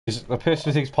The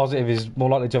person who thinks positive is more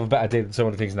likely to have a better day than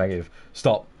someone who thinks negative.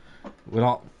 Stop. We're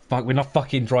not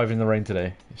fucking driving in the rain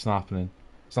today. It's not happening.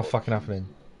 It's not fucking happening.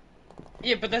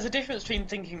 Yeah, but there's a difference between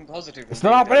thinking positive and It's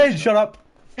not happening. delusional. Shut up.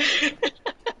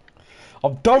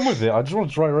 I'm done with it. I just want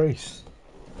a dry race.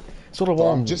 That's what I So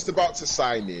I'm want. just about to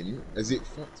sign in. Has it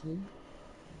fucked me?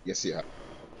 Yes, it has.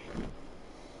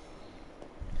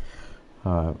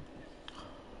 Alright.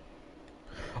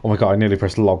 Oh my god, I nearly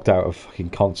pressed logged out of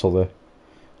fucking console there.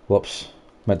 Whoops.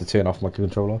 Meant to turn off my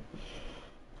controller.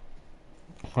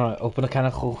 Alright, open a can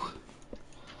of Coke.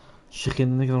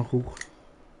 Chicken in Coke.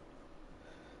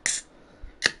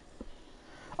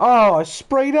 Oh, I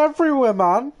sprayed everywhere,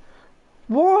 man.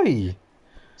 Why?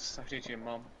 Stuff due to your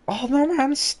mum. Oh, my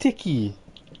man's sticky.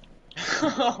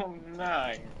 Oh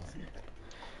no.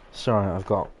 Sorry, I've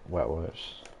got wet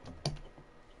wipes.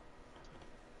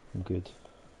 I'm good.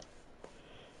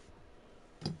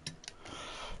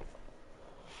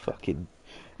 Fucking.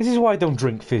 This is why I don't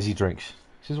drink fizzy drinks.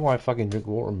 This is why I fucking drink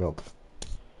water and milk.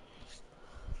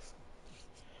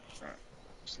 Right.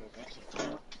 So back.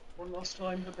 One last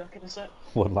time, we're back in a sec.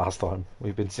 One last time.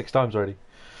 We've been 6 times already.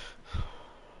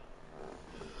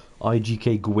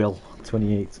 IGK Gwill,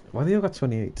 28. Why they all got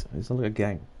 28? It's not like a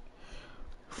gang.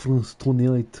 France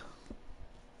 28.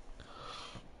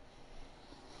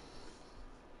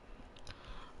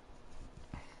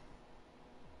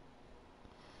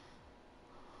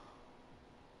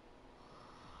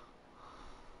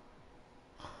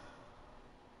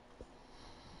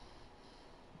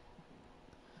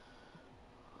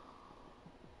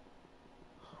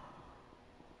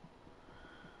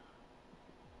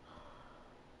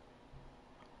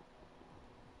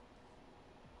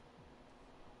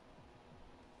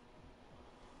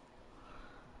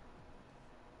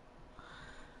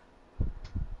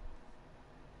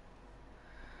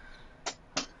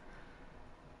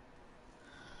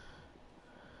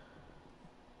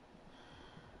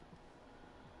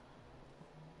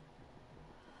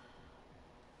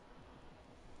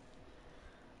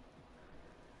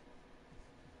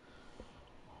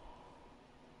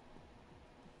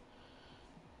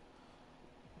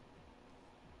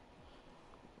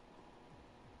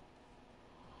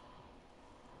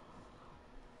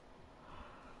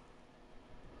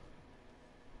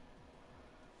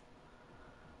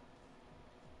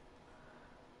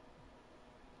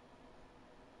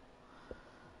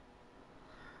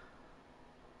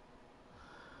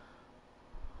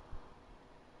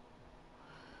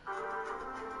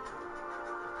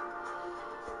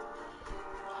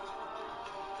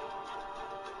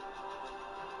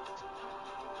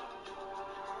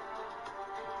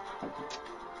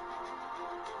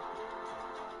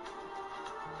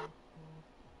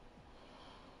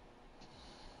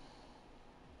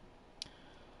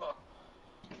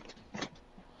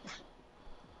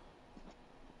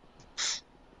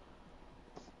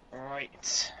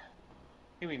 Right.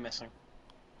 Who are we missing?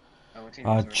 Oh, we're team's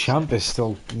already Champ set. is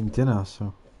still in dinner,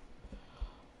 so.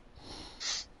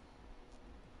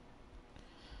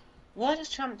 Why does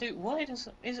Champ do? Why does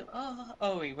is it?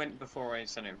 Oh, he went before I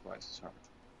sent him twice. Sorry.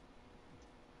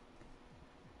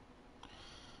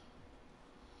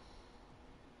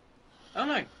 Oh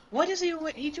no! Why does he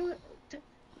do it?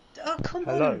 Oh come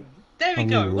Hello. on! There we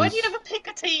go. Why do you never pick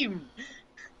a team?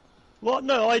 What?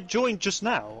 No, I joined just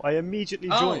now. I immediately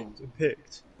joined and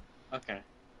picked. Okay.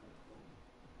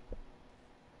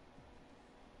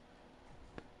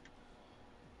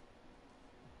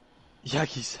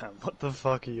 Yagi-san, what the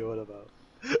fuck are you on about?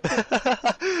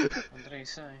 What did he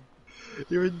say?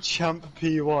 You're in Champ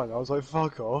P1. I was like,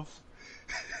 fuck off.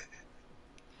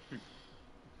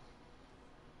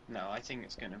 No, I think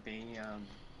it's gonna be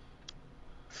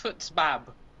Footsbab.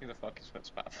 Who the fuck is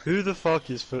Footsbab? Who the fuck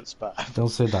is Footspab? Don't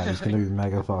say that, he's gonna be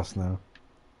mega fast now.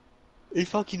 He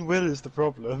fucking will is the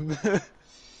problem. The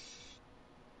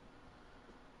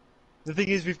thing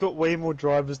is, we've got way more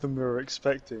drivers than we were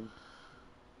expecting.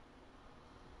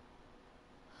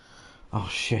 Oh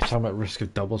shit, I'm at risk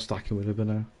of double stacking with Uber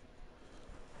now.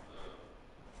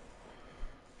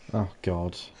 Oh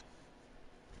god.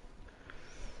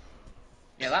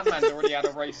 Yeah, that man's already had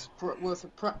a race worth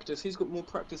of practice. He's got more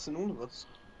practice than all of us.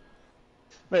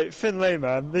 Mate, Finlay,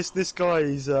 man, this guy,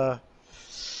 he's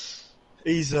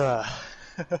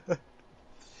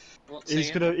What's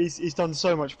he's done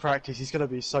so much practice. He's gonna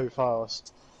be so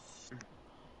fast.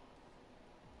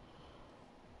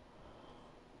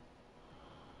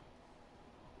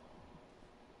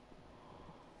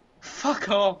 Fuck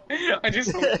off! I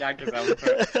just thought Jaggers out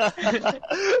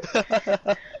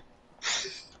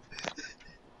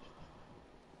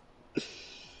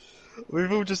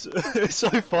We've all just... It's so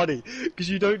funny, because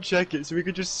you don't check it, so we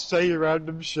could just say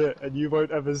random shit and you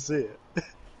won't ever see it.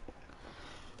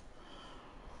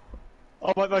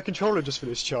 Oh, my controller just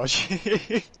finished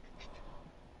charging.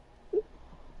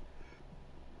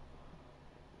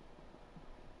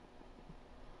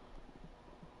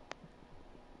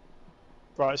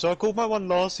 Right, so I called my one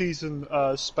last season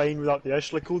Spain without the S.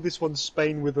 Shall I call this one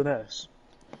Spain with an S?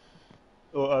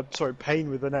 Or, sorry, Pain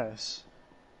with an S.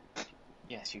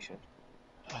 Yes, you should.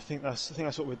 I think that's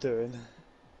what we're doing.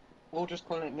 Or just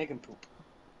calling it Niggin Poop.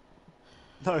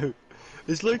 No,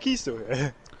 is Loki still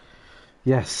here?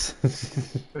 Yes.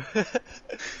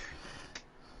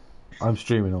 I'm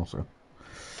streaming also.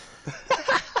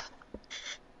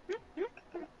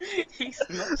 He's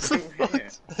not still here.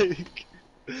 Like...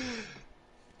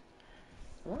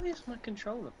 Why is my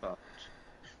controller fucked?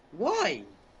 Why?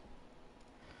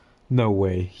 No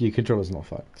way. Your controller's not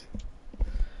fucked.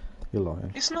 You're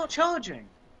lying. It's not charging.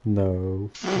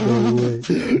 No. No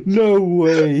way. No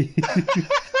way.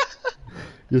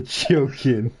 You're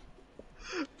joking.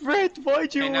 Red, why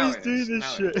do you Okay, now always it do is, this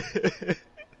now shit?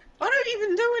 I don't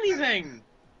even do anything.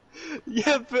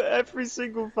 Yeah, but every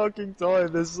single fucking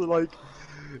time there's like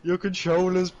your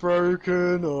controller's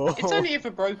broken or It's only ever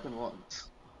broken once.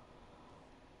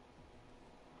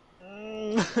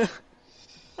 Well,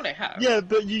 it has. Yeah,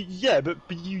 but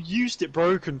you used it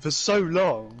broken for so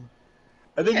long.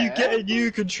 And then you Yeah. get a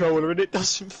new controller and it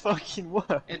doesn't fucking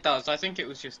work. It does. I think it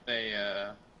was just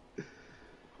a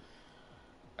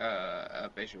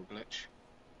visual glitch.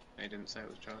 They didn't say it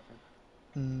was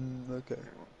charging. Okay.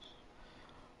 It was.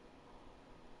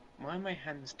 Why are my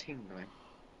hands tingling?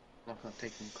 Like I've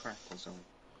taken crack or something.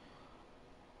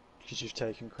 Because you've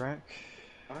taken crack.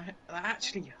 That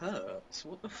actually hurts.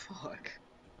 What the fuck?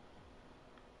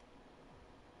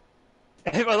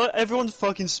 Everyone's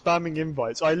fucking spamming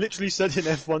invites. I literally said in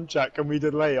F1 chat, can we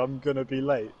delay? I'm gonna be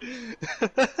late.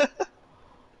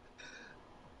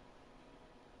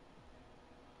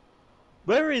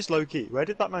 Where is Loki? Where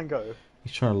did that man go?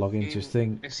 He's trying to log into his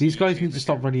thing. It's These guys YouTube need to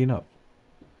stop again. readying up.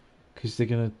 Because they're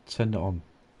going to send it on.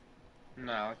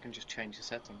 No, I can just change the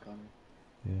setting, can't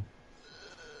I? Yeah.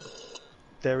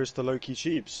 There is the Loki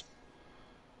Cheeps.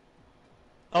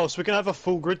 Oh, so we're gonna have a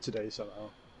full grid today somehow.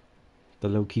 The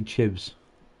low-key chibs.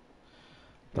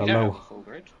 The We don't low, have a full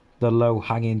grid. the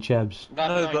low-hanging chibs. That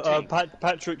No, but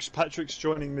 19. Patrick's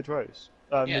joining mid-race.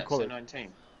 Yeah, mid-quali. so 19.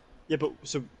 Yeah, but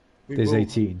so we There's will...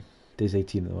 18. There's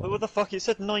 18 at the But what moment. the fuck? It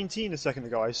said 19 a second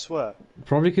ago. I swear.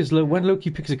 Probably because when Loki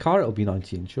picks a car, it'll be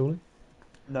 19, surely.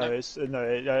 No, No. it's no.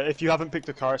 If you haven't picked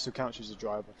a car, it still counts you as a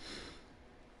driver.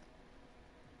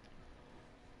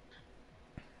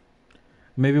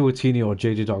 Maybe Watini or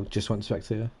JJ Dog just went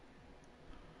spectator.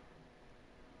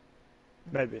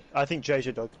 Maybe. I think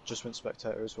JJ Dog just went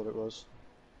spectator is what it was.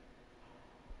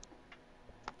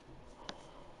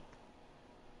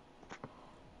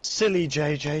 Silly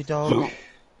JJ Dog.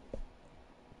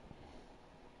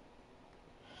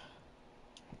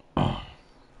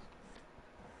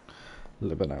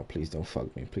 Libanow, please don't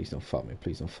fuck me. Please don't fuck me.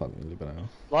 Please don't fuck me, Libanow.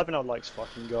 Livenel likes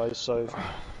fucking guys, so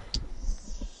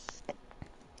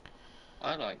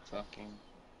I like fucking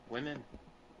women.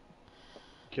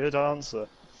 good answer.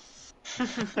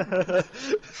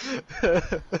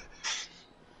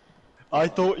 I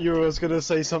thought you was gonna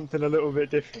say something a little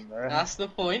bit different there. That's the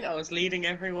point. I was leading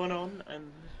everyone on,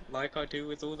 and like I do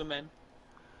with all the men.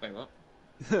 Wait, what?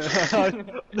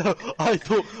 No, I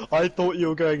thought you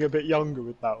were going a bit younger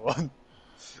with that one.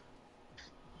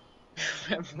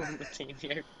 Everyone the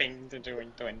TVO thing to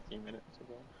join 20 minutes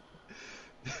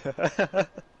ago.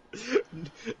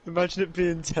 Imagine it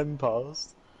being 10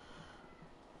 past.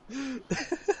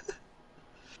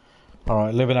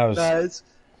 Alright, Libanow's. Nah,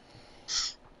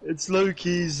 it's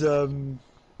Loki's Why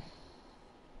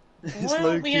it's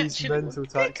aren't we Loki's actually mental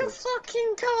pick a tactics.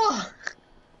 fucking car?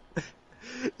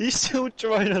 He's still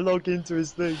trying to log into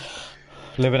his thing.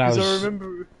 Because I Libanow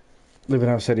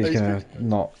remember. said he's He's gonna been-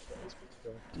 not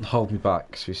hold me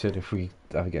back, so he said if we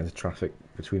ever get into traffic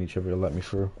between each other, he'll let me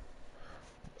through.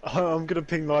 I'm gonna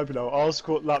ping Libenel. I'll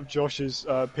squat lap Josh's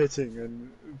pitting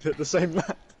and pit the same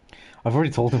lap. I've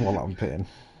already told him what I'm pitting.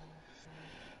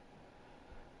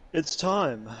 It's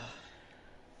time.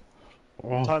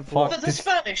 Oh, Time for For the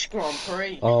Spanish Grand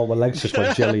Prix. Oh, my legs just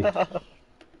went jelly.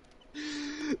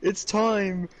 It's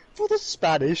time for the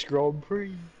Spanish Grand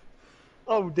Prix.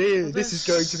 Oh dear, For this the is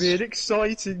going to be an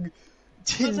exciting,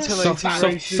 tintillating Soft,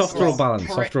 race. soft this or one. balanced,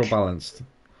 soft or balanced.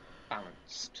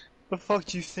 Balanced. The fuck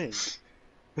do you think?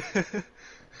 I don't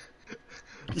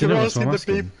You're know, that's what asking I'm the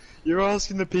asking. people. You're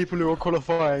asking the people who are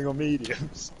qualifying on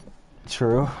mediums.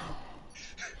 True.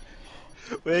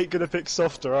 We ain't gonna pick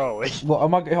softer, are we? Well,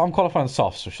 I'm qualifying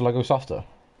soft, so shall I go softer?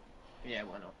 Yeah,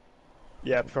 why not?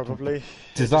 Yeah, probably.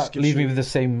 Does It just that gives leave me you- with the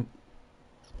same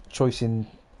choice in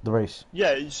the race?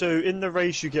 Yeah, so in the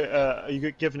race you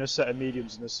get given a set of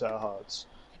mediums and a set of hards.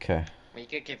 Okay. Well, you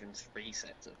get given 3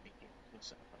 sets of medium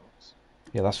set of hearts.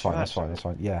 Yeah, that's fine. Sure, That's fine. That's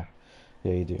fine. Yeah.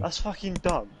 Yeah, you do. That's fucking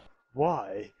dumb.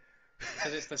 Why?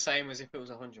 Because it's the same as if it was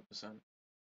 100%.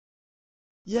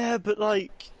 Yeah, but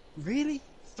like, really?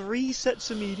 3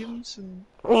 sets of mediums and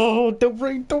Oh, don't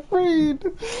rain! Don't rain!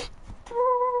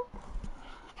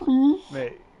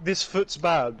 mate, this foot's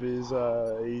bad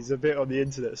because he's a bit on the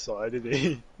internet side, isn't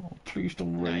he? Oh, please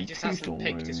don't No, rain! he just Please hasn't don't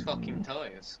picked his rain. fucking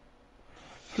tyres.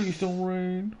 Please don't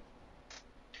rain.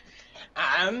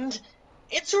 And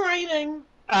it's raining!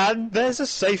 And there's a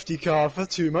safety car for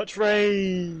too much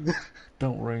rain.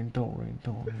 Don't rain! Don't rain!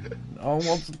 Don't rain! I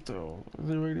want to do. Is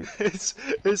it raining?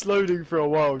 it's loading for a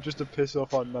while just to piss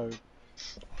off unknown.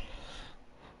 It's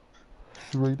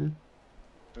raining.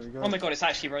 There we go. Oh my god, it's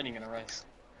actually raining in a race.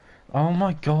 Oh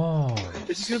my god!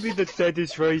 This is gonna be the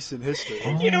deadest race in history.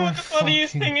 Oh You know my what the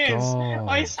funniest fucking thing is? God.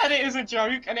 I said it as a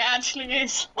joke, and it actually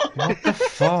is. What the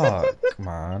fuck,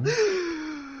 man?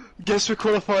 Guess we're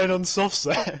qualifying on soft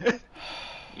set.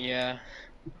 Yeah.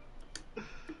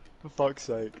 For fuck's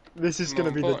sake. This is More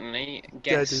gonna be the importantly,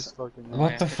 guess deadest fucking race. I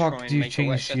What have the to try fuck and do you make a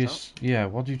wet change? Your setup. yeah,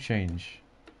 what do you change?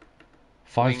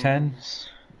 510? Wings.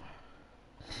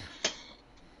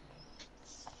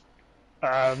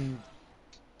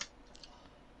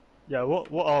 Yeah,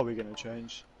 what are we gonna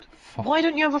change? Fuck. Why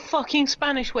don't you have a fucking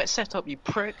Spanish wet setup, you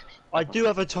prick? I do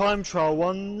have a time trial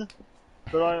one,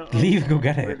 but I Leave, go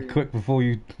get it really- quick before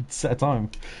you set a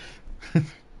time.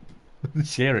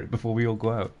 Share it before we all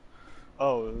go out.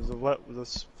 Oh,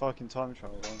 there's fucking time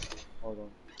trial one. Hold on.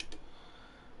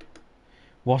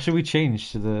 What should we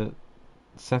change to the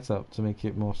setup to make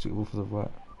it more suitable for the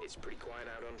wet? It's pretty quiet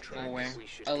out on track. Rear wing. We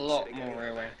should A lot consider more getting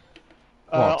rear wing.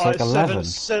 What, it's like 11?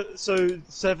 So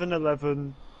 7,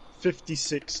 11, 50,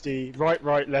 60,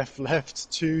 right,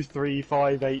 left, 2, 3,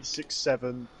 5, 8, 6, 7,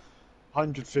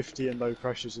 150 and low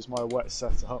pressures is my wet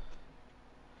setup.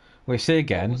 Wait, say What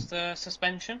again. was the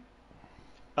suspension?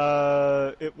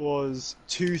 It was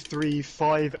 2, 3,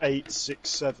 5, 8, 6,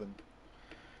 7.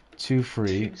 2,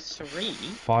 3, 2, 3?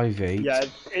 5, 8, Yeah,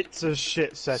 it's a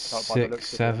shit setup. by the 6,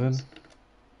 looks of 7. things.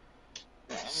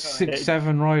 6,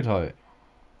 7 ride height.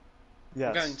 I'm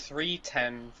going Yes. 3,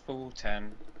 10, full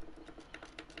 10.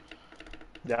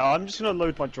 Yeah, I'm just gonna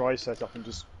load my dry setup and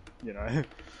just, you know.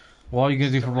 What are you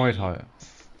going to do for ride height?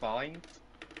 5?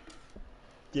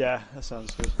 Yeah, that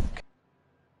sounds good.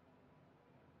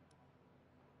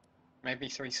 Maybe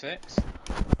 3, 6?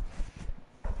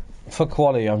 For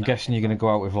quality, I'm guessing you're going to go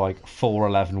out with like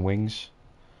 411 wings.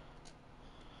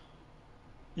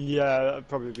 Yeah, that'd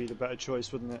probably be the better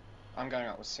choice, wouldn't it? I'm going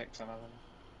out with 6, 11.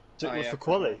 Oh, yeah, for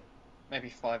quality. Maybe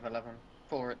 5, 11.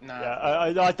 4, nah.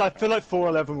 Yeah, I feel like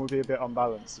 411 would be a bit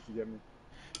unbalanced, if you get me.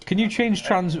 Can you change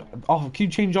off? Can you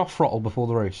change off throttle before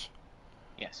the race?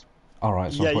 Yes. All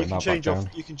right, so Yeah, I'm you putting can that change back off.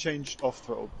 down. You can change off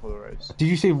throttle for the race. Did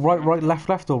you say right,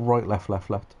 left, or right,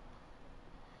 left?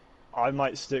 I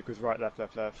might stick with right, left, to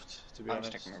be I'm honest.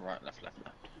 sticking with right, left, left.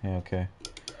 Yeah, okay.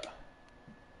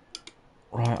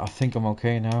 Right, I think I'm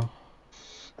okay now.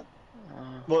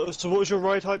 So what was your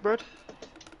ride height, Brad?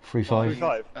 3.5.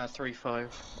 3.5? 3,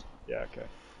 5. Yeah, okay.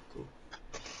 Cool.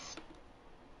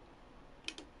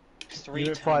 3, You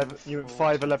went 10,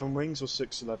 511 wings or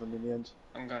 611 in the end?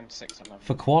 I'm going 6, 11.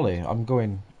 For quali, I'm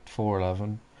going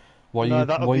 411. What No, you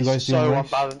that'll what be you guys so doing? Race?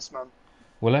 unbalanced, man.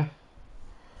 Will it?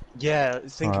 Yeah,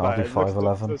 think Alright, about I'll it. do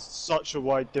Look, 511. there's such a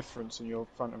wide difference in your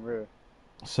front and rear.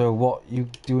 So what you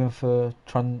doing for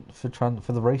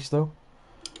the race though?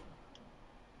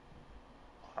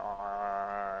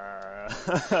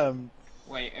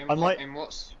 Wait, in I what, might- in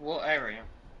what area?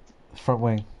 Front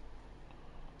wing.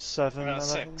 7, About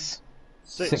 11? 6.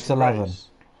 611. race.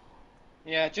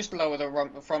 Yeah, just lower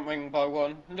the front wing by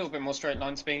 1. A little bit more straight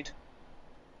line speed.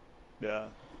 Yeah,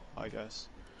 I guess.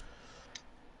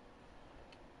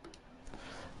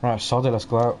 Right, sod it, let's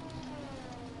go out.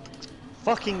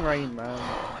 Fucking rain, man.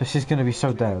 This is gonna be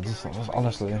so dead,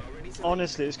 honestly.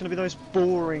 Honestly, it's going to be the most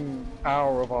boring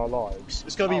hour of our lives.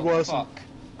 It's going to be Oh, worse fuck.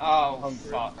 Oh, Hungry.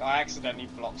 fuck. I accidentally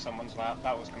blocked someone's lap.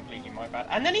 That was completely my bad.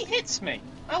 And then he hits me.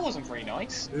 That wasn't very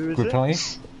nice. than... Who is Good it? penalty.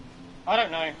 I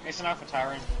don't know. It's an Alpha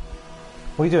Taurin.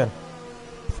 What are you doing?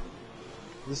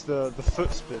 This is the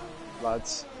foot spin,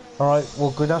 lads. Alright,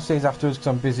 we'll go downstairs afterwards because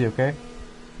I'm busy, okay?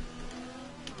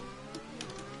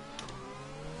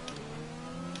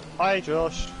 Hi,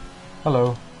 Josh.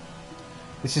 Hello.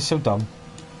 This is so dumb.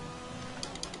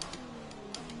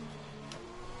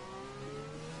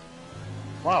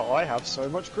 have so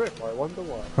much grip, I wonder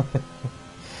why.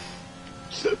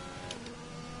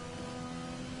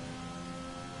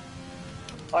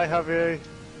 I have a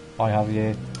I have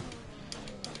you.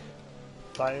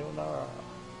 sayonara.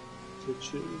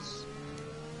 Twitches.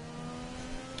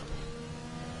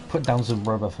 Put down some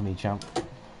rubber for me, champ.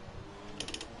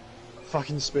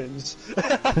 Fucking spins.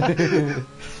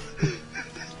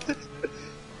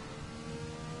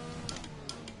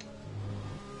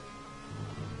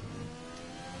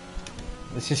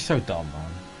 This is so dumb,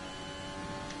 man.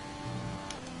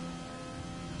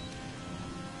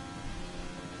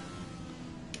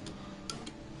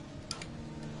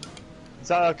 Is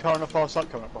that a car on a fast lap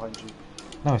coming up behind you?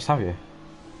 No, it's have you.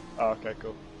 Oh, okay,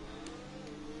 cool.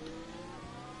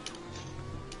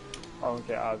 I won't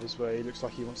get out of his way, he looks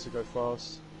like he wants to go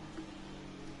fast.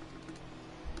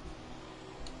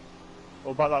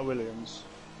 What about that Williams?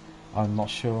 I'm not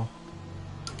sure.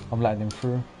 I'm letting him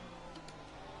through.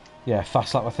 Yeah,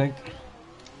 fast lap, I think.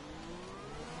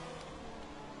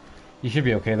 You should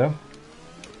be okay though.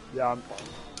 Yeah, I'm fine.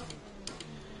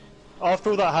 After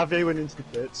all that, Javier went into the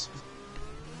pits.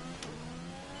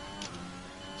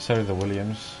 So did the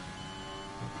Williams.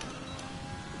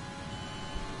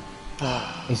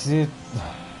 Is it?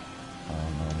 Oh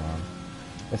no, man.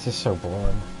 This is so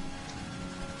boring.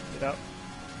 Yep.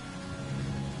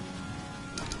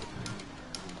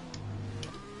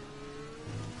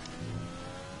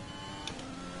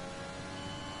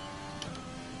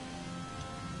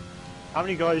 How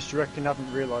many guys do you reckon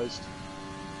haven't realised?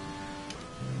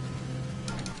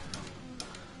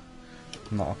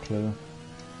 Not a clue.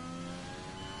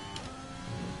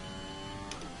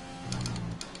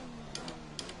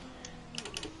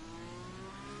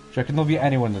 Do you reckon there'll be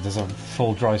anyone that does a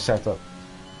full dry setup?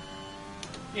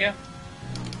 Yeah.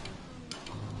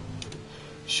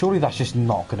 Surely that's just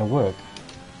not going to work.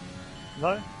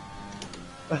 No?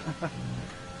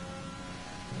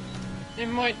 It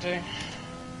might do.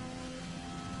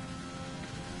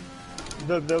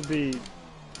 They'll be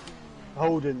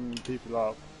holding people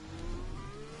up.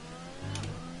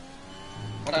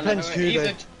 I don't Depends know. who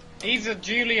they... Either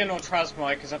Julian or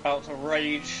Trasmike is about to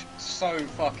rage so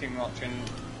fucking much in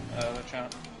the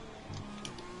chat.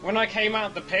 When I came out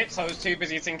of the pits, I was too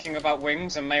busy thinking about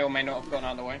wings and may or may not have gone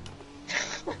out of the way.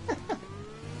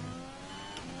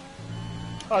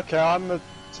 Okay, I'm a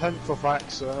 10th off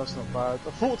AXA, that's not bad.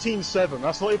 A 14.7,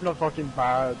 that's not even a fucking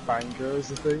bad banker, is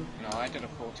the thing. No, I did a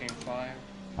 14.5.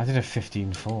 I did a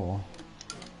 15.4.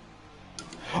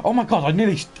 Oh my god, I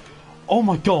nearly... Oh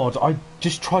my god, I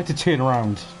just tried to turn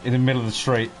around in the middle of the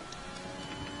straight.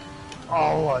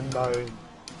 Oh, I know.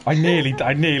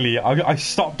 I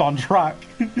stopped on track,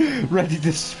 ready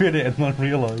to spin it, and then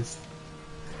realised.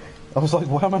 I was like,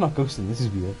 why am I not ghosting? This is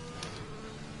weird.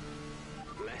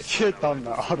 If you had done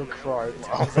that, I'd have cried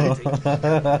laughing.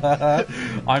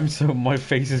 My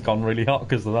face has gone really hot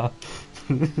because of that.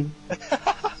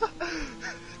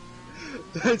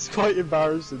 It's quite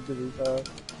embarrassing, to be fair.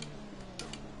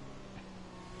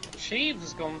 Sheaves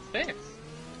has gone 5th.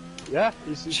 Yeah,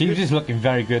 Sheaves is looking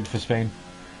very good for Spain.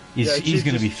 He's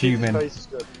going to be fuming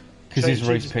because his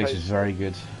race pace is very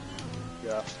good.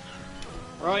 Yeah.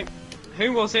 Right,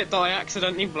 who was it that I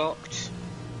accidentally blocked?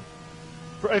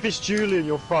 If it's Julian,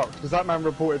 you're fucked, because that man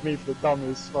reported me for the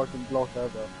dumbest fucking block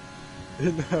ever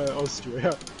in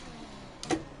Austria.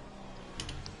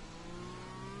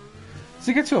 Does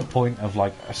it get to a point of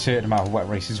like a certain amount of wet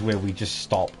races where we just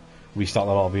stop, restart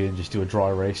the lobby, and just do a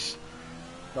dry race?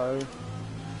 No.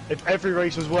 If every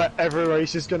race was wet, every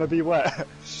race is gonna be wet.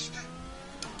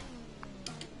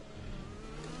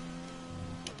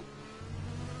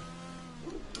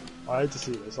 I hate to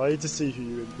see this. I hate to see who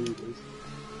you impede is.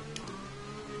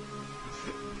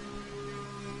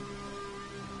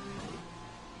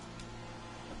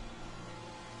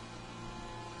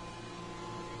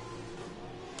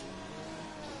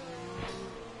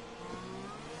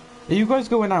 Are you guys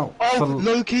going out? Oh, for...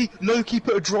 Loki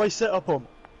put a dry setup on.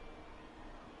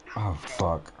 Oh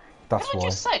fuck, that's Can I why.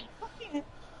 just say, fucking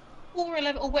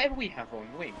 411 or whatever we have on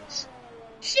wings.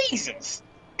 Jesus!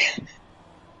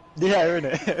 Yeah,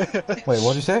 innit? Wait,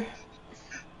 what'd you say?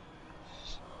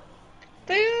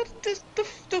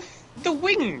 The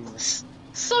wings!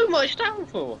 So much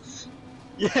downforce!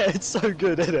 Yeah, it's so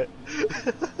good, isn't it?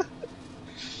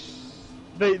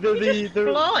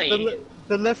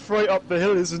 The left right up the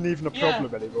hill isn't even a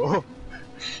problem anymore.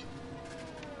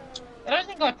 I don't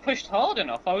think I pushed hard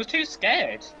enough. I was too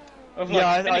scared of spinning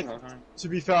all the time. To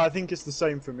be fair, I think it's the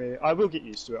same for me. I will get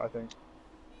used to it, I think.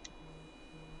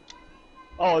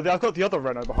 Oh, I've got the other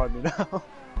Renault behind me now.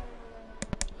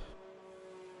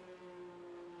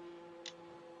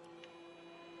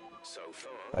 So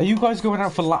far, Are you guys going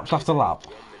out for laps after lap?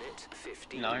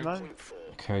 No. No?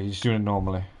 Okay, you're just doing it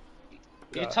normally.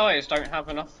 Your tyres don't have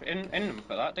enough in them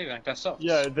for that, do they? They're softs.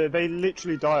 Yeah, they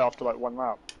literally die after like one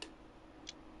lap.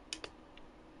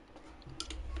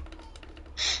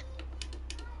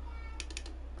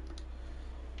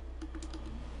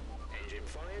 Engine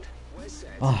fired. We're set.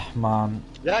 Oh man.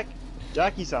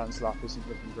 Jackie Sands lap isn't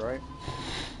looking great.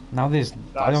 Now there's.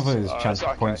 I don't think there's That's- chance of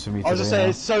okay. points for me I was today. gonna say now.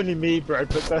 it's only me, bro,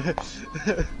 but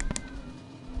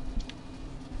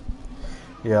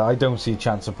Yeah, I don't see a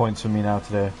chance of points for me now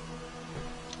today.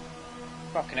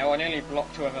 Fucking hell, I nearly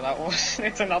blocked whoever that was.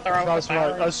 It's another Alpha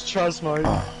Tauri. that's Trasmo.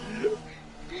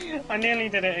 I nearly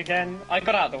did it again. I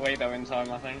got out of the way though in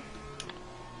time, I think.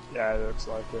 Yeah, it looks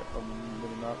like it on the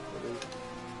minimap. Really.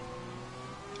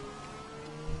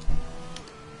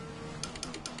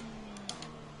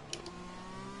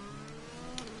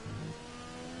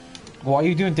 What are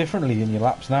you doing differently in your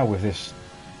laps now with this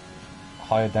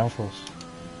higher downforce?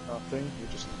 Nothing.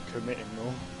 You're just committing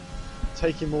more,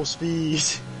 taking more speed.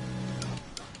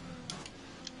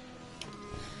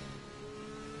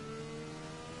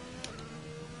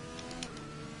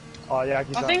 Oh yeah,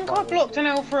 I think I blocked an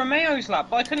Alfa Romeo's lap,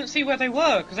 but I couldn't see where they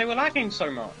were because they were lagging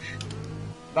so much.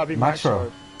 That'd be Maxro.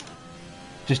 Maxro.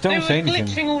 Just They don't were say anything.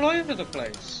 glitching all over the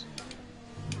place.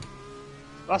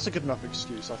 That's a good enough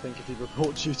excuse, I think, if he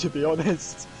reports you. To be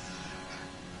honest.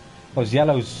 Those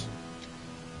yellows.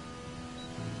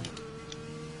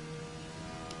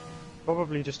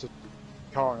 Probably just a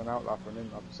car and an outlap or an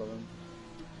inlap or something.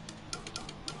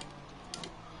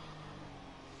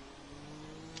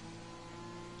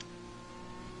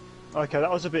 Okay,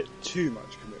 that was a bit too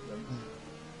much commitment.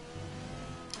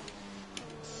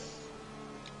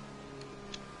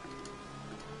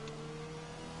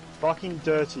 Fucking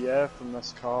dirty air from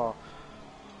this car.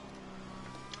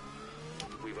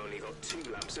 We've only got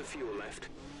 2 laps of fuel left.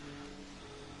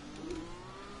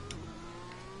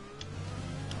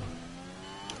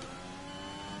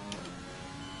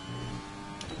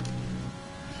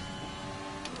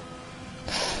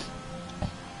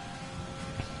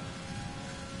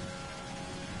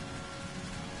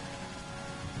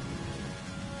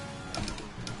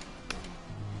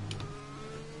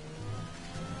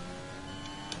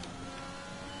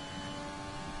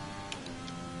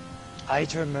 I need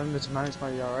to remember to manage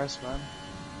my ERS, man.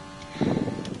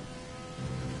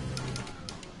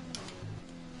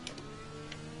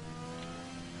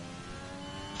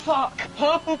 Fuck!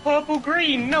 Purple, purple,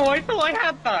 green! No, I thought I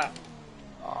had that!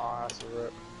 Ah, that's a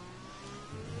rip.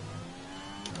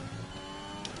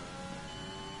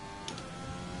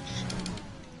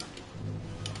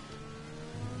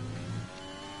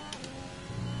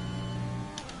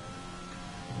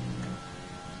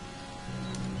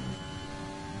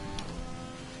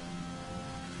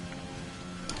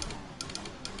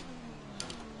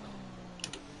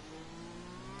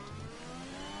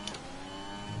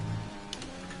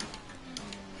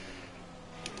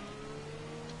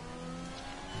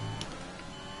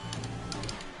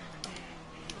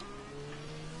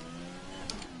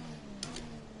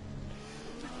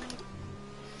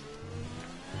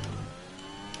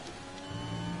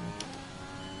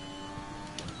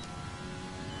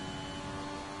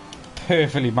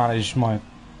 Perfectly managed my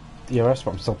ERS,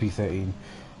 but I'm still P13.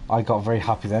 I got very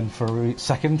happy then for a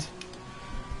second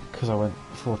because I went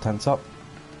 4/10 up.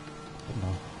 But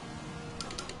no.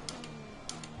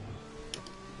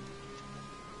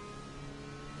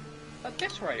 At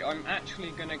this rate, I'm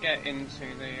actually gonna get into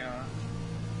the,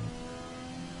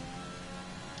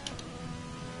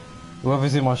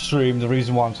 Whoever's in my stream, the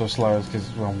reason why I'm so slow is because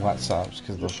we're on wet setups,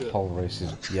 because the shit. whole race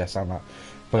is, yes, I'm that,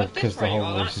 but at because this the rate, whole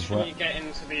I'll race is actually wet. get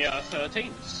into the,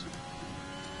 13s.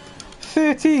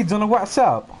 13's on a wet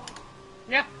setup?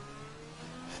 Yeah.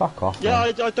 Fuck off.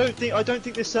 Yeah, man. I don't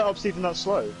think this setup's even that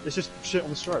slow. It's just shit on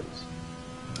the strokes.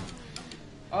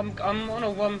 I'm on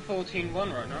a 1:14.1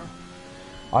 right now.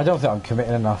 I don't think I'm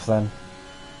committing enough then.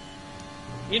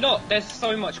 You're not, there's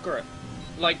so much grip.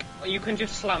 Like, you can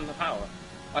just slam the power.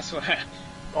 I swear.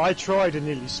 I tried and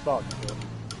nearly spun. But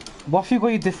What have you got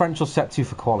your differential set to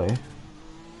for quali?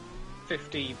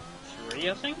 53,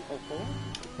 I think, or 4?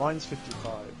 mine's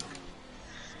 55.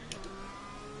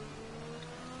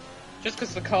 Just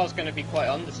because the car's going to be quite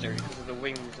understeery because of the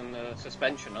wings and the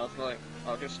suspension, I was like,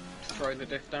 I'll just throw the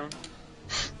diff down.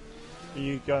 Are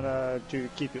you gonna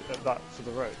keep it at that for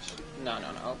the race? No,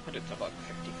 I'll put it to like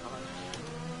 55.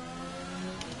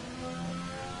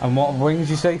 And what wings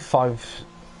you say? 5'11".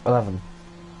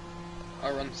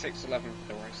 I run 6:11 for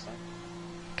the race though.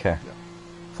 Okay.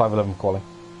 5'11 quali.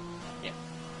 Yeah.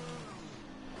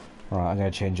 Right, I'm going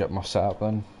to change up my setup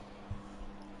then.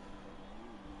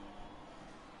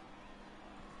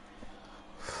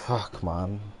 Fuck,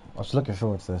 man. I was looking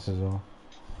forward to this as well.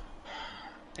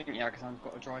 I think Yagazan's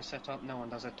got a dry setup. No one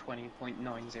does a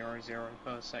 20.900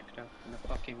 per sector in a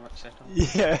fucking wet setup.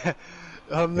 Yeah,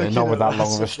 I'm Yeah, looking not with at that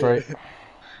long of a straight. No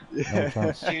Yeah.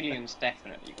 chance. Julian's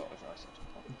definitely got a dry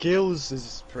setup. Gills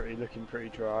is looking pretty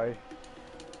dry.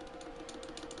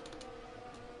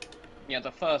 Yeah,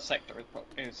 the first sector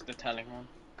is the telling one,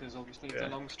 because obviously it's Yeah.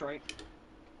 a long straight.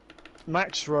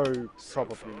 Max row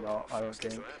probably not. I don't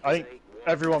think. I think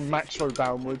everyone max row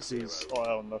downwards is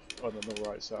on the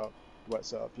right setup, wet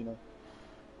setup. You know.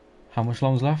 How much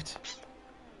long's left?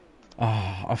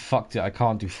 Ah, I fucked it. I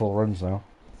can't do 4 runs now.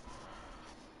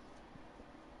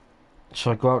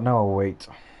 Should I go out now or wait?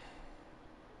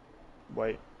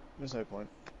 Wait, there's no point.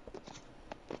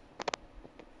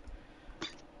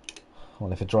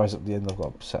 Well, if it dries up the end, I've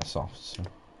got to set softs. So.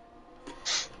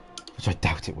 Which I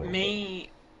doubt it will. Me,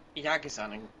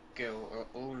 Yagazan and Gil are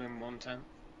all in 110.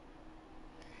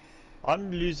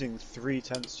 I'm losing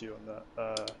 3/10 to you on that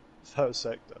first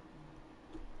sector.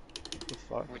 What the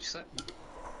fuck? Which set?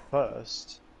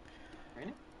 First?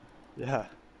 Really? Yeah.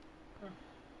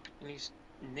 And he's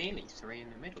nearly 3 in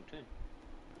the middle too.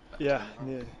 About Yeah.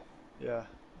 2.5. Yeah.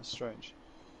 That's strange.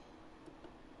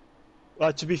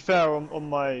 To be fair, on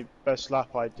my best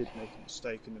lap, I did make a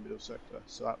mistake in the middle sector,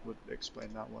 so that would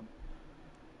explain that one.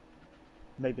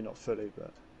 Maybe not fully,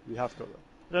 but we have got that. I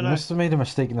You don't know. must have made a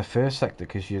mistake in the first sector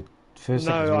because your first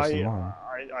sector's No, worse than mine.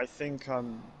 I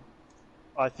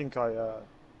think I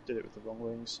did it with the wrong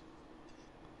wings.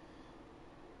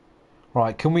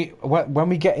 Right, can we, when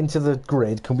we get into the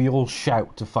grid, can we all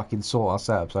shout to fucking sort our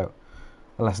setups out?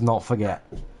 And let's not forget.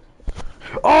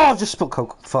 Oh, I've just spilled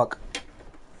coke. Fuck.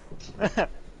 I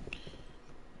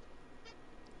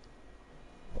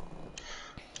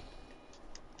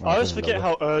always forget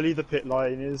how early the pit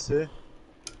line is here.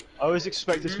 I always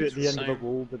expect it to be at the end of the Same.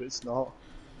 wall, but it's not.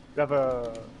 We have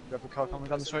a car coming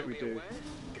down the straight. We do.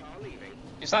 Car leaving.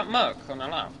 Is that Merc on a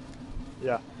lap?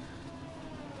 Yeah.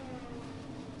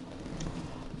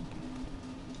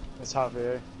 It's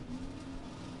Javier.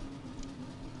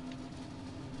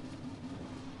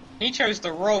 He chose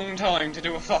the wrong time to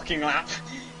do a fucking lap.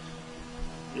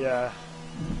 Yeah.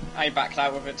 I backed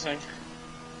out with it too.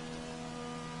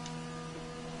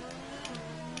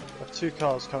 We have 2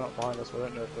 cars coming up behind us, but I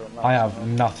don't know if they're on that. I have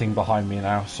nothing behind me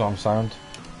now, so I'm sound.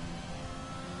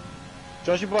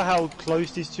 Judging by how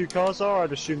close these 2 cars are,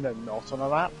 I'd assume they're not on a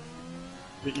lap.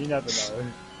 But you never know.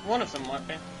 One of them might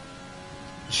be.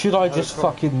 Should I just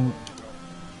cool. fucking...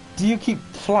 Do you keep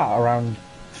flat around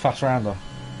fast rounder?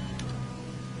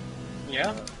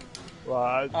 Yeah.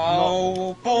 Well,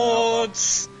 Oh,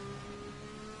 boards!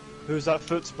 Who's that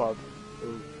foot spud?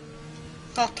 Ooh.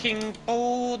 Fucking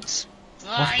boards!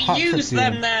 I Patrick used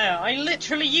them doing? there! I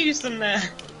literally used them there!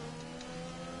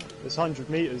 It's 100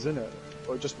 meters, isn't it?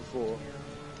 Or just before?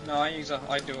 No, I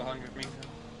do 100 meter.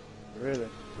 Really?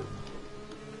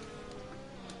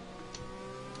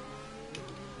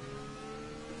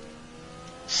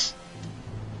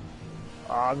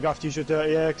 I'm gonna have to use your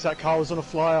dirty air because that car was on a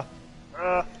flyer.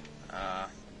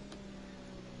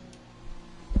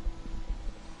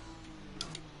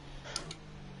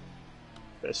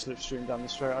 Bit of slipstream down the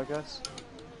straight, I guess.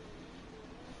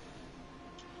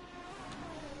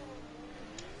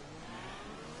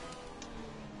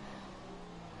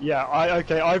 Yeah, I've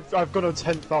got a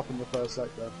 10th up in the first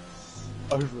sector.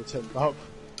 Over a 10th up.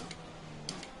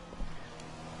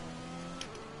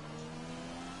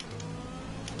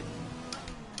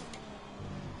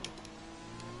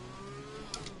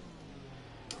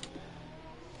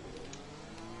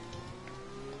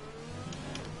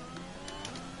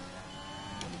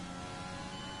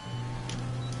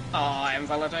 I am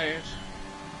validated.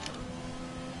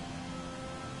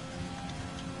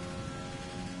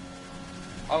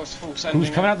 I was full sending.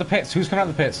 Who's coming out the pits? Who's coming out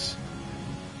the pits?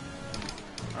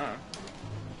 Oh.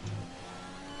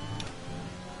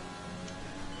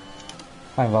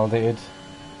 I'm validated.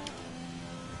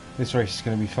 This race is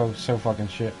going to be so fucking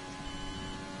shit.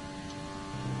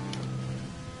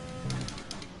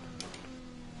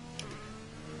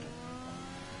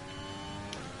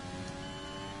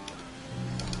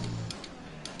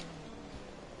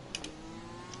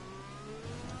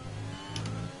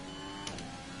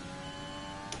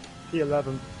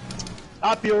 P11.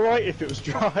 I'd be alright if it was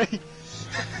dry.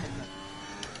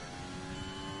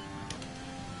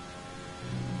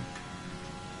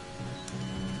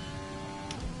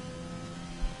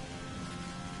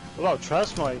 Well,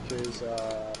 Trasmike is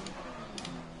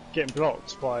getting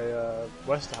blocked by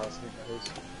Westerhouse, I think that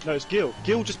is. No, it's Gil.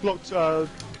 Gil just blocked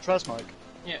Trasmike.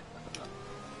 Yeah.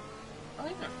 I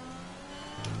know.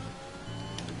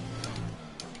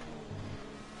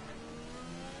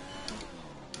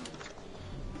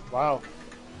 Wow.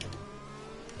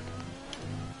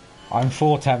 I'm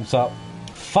 4 temps up.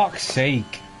 Fuck's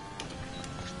sake.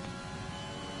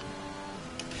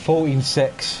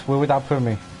 14-6. Where would that put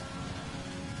me?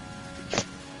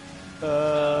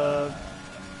 P11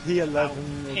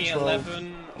 or 12.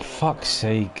 P11. Fuck's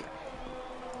sake.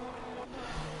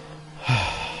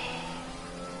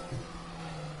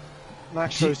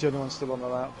 Maxro's the only one still on the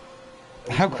lap.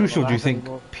 How not crucial on do you that think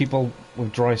anymore. people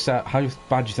with dry set? How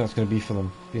bad do you think it's going to be for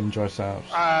them being dry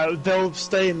setups? They'll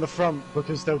stay in the front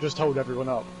because they'll just hold everyone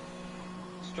up.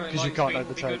 Straight 'Cause you line can't speed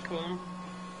would be overtake. good for them.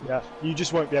 Yeah, you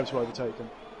just won't be able to overtake them.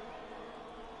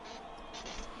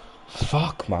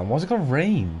 Fuck, man. Why's it going to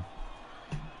rain?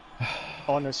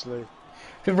 Honestly.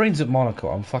 If it rains at Monaco,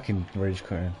 I'm fucking rage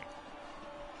quitting.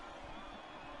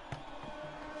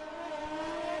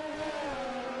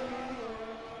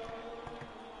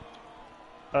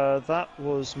 That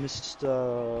was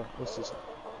Mr. What's his?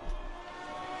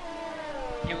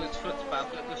 It was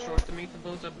Footpath that destroyed the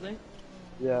meetables, I believe.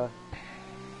 Yeah.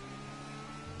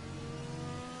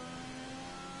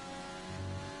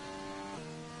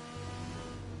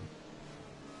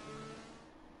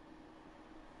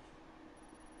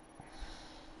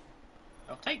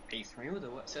 I'll take P3 with a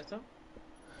wet setup.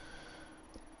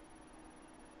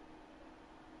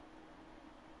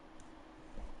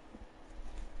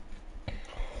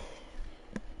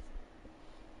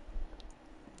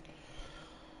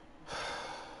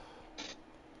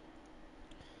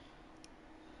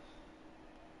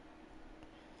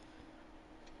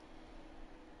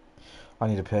 I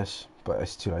need a piss, but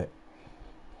it's too late.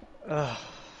 Ugh.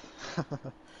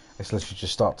 It's literally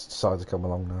just decided to come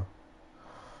along now.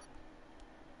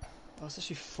 That's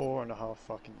actually 4.5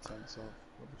 fucking cents off.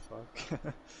 What the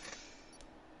fuck?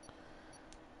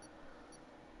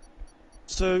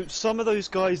 So, some of those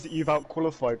guys that you've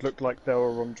outqualified look like they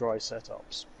were on dry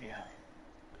setups. Yeah.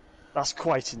 That's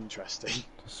quite interesting.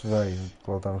 That's very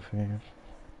well done for you.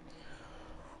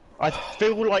 I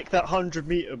feel like that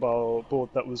 100-meter board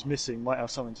that was missing might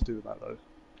have something to do with that, though.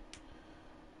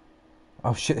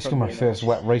 Oh shit, this is my Probably first not.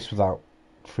 wet race without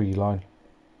free line.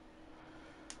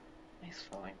 It's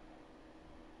fine.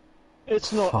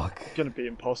 It's not Fuck. going to be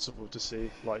impossible to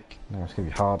see, like... No, it's going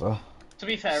to be harder. To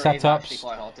be fair, it is Setups. actually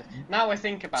quite hard to... Now I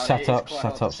think about it, it's Setups, quite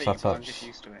hard to setups, see, but I'm setups. just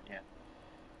used to it, yeah.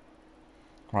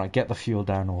 Right, get the fuel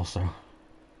down also.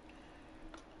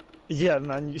 Yeah,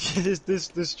 man,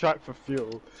 this track for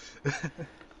fuel.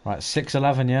 Right,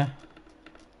 6:11, yeah?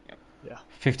 Yep. Yeah.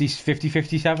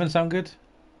 50-57 sound good?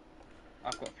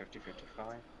 I've got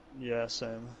 50-55. Yeah,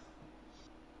 same.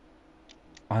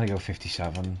 I'm going to go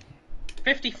 57.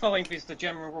 55 is the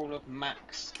general rule of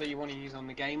max that you want to use on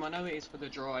the game. I know it is for the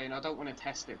dry, and I don't want to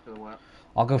test it for the wet.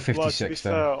 I'll go Well, to be 56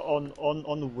 then. fair,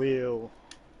 on the wheel,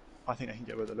 I think I can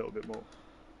get with a little bit more.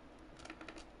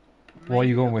 What are you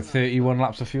Maybe going I'll with? go- 31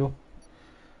 laps of fuel?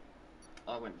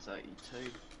 I went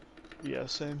 32. Yeah,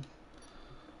 same.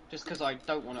 Just because I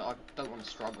don't want to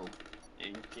struggle.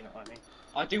 You know what I mean?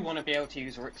 I do want to be able to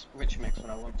use rich mix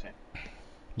when I want to.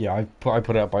 Yeah, I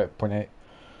put it up by 0.8.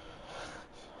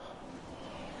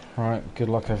 Right, good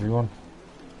luck everyone.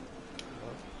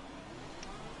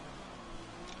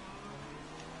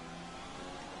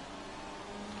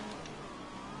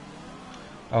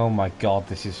 Oh my god,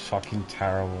 this is fucking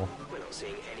terrible. We're not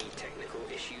seeing any technical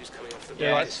issues coming off the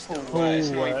Yeah, back. it's full. full It's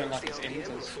not wet. even like it's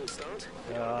inters. Full start.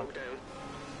 Yeah. Roll down.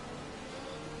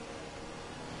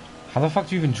 How the fuck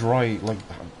do you even dry, like,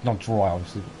 not dry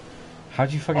obviously. How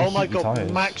do you fucking Oh my heat your god,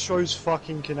 tyres? Max Rose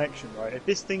fucking connection, right? If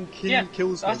this thing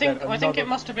kills me, I think then it another-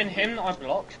 must have been him that I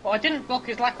blocked, but I didn't block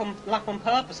his lap on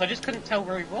purpose. I just couldn't tell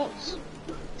where he was.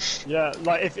 Yeah,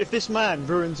 like if this man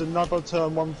ruins another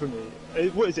turn 1 for me,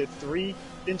 what is it? 3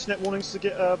 internet warnings to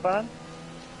get banned?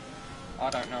 I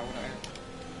don't know what it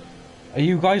is. Are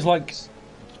you guys like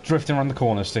drifting around the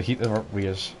corners to heat the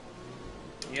rears?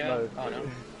 Yeah, No. I know,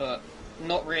 but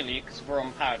not really because we're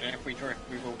on pad, and if we drift,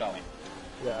 we will die.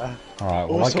 Yeah. Alright,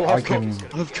 well Also, I I've can...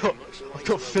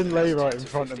 got Finlay right in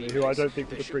front of me, who I don't think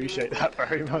would appreciate that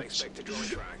very much. Expect a dry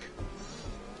track.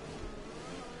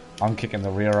 I'm kicking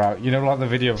the rear out. You know like the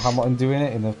video of Hamilton doing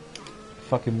it in the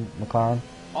fucking McLaren?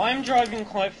 I'm driving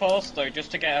quite fast though,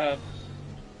 just to get a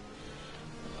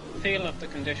feel of the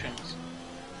conditions.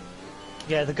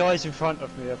 Yeah, the guys in front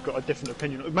of me have got a different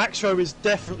opinion. Maxro is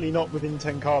definitely not within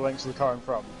 10 car lengths of the car in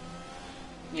front.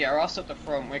 Yeah, us at the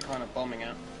front, we're kind of bombing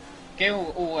it.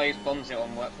 Gil always bombs it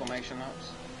on wet formation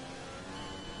laps.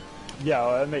 Yeah,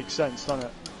 well, that makes sense, doesn't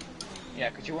it? Yeah,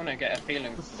 because you want to get a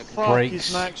feeling for the Fuck conditions.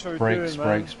 is Brakes, Maxro brakes, doing,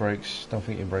 man? brakes, brakes. Don't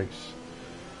forget your brakes.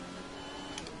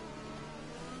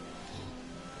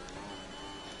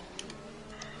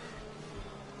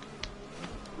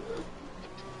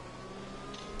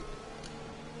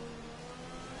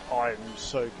 I'm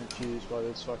so confused by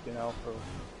this fucking alpha.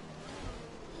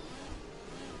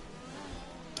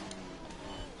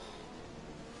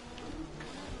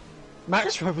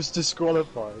 Maxwell was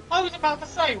disqualified. I was about to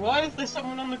say, why is there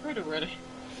someone on the grid already?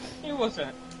 Who was it?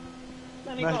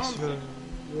 Then he got Maxwell. on.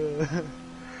 Yeah.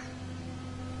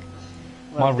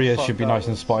 My Whatever the rear fuck should be that nice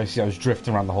and was. spicy. I was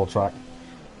drifting around the whole track.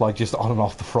 Like, just on and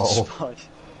off the throttle.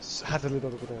 Spice. Had a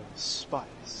little bit of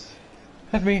spice.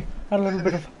 Let me add a little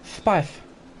bit of spice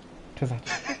to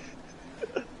that.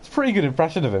 It's a pretty good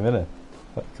impression of him, isn't it?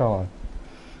 Come on.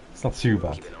 It's not too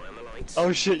bad. Keep an eye on the lights.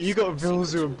 Oh shit, you got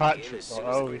Vilzu and Patrick.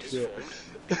 Oh shit.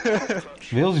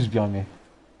 Vilzu's behind me.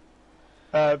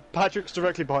 Patrick's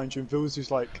directly behind you, and Vilzu's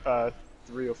like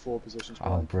 3 or 4 positions Oh,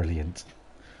 behind. brilliant.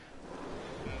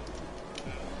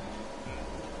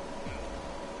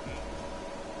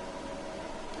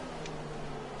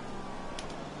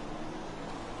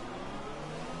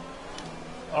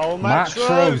 Oh, Max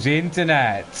Maxro's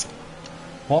internet.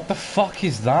 What the fuck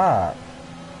is that?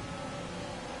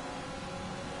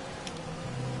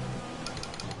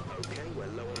 Okay, we're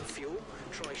low on fuel.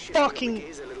 Try shifting Fucking- up the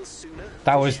gears a little sooner.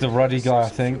 That was the ruddy guy, I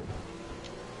think.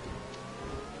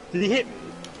 Did he hit me?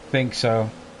 Think so.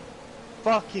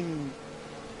 Fucking.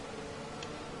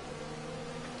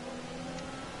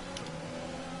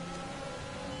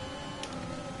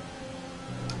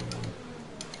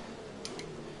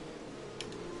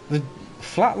 The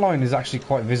flat line is actually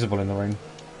quite visible in the ring.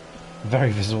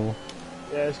 Very visible.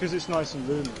 Yeah, it's because it's nice and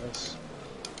luminous.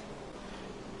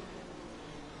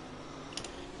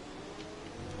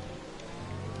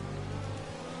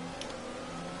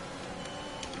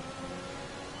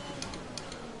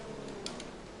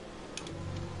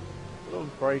 I was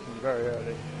braking very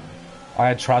early. I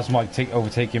had Trasmike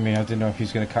overtaking me. I didn't know if he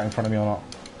was going to cut in front of me or not.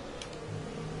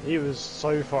 He was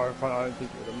so far in front, I don't think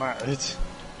it would have mattered.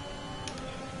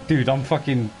 Dude, I'm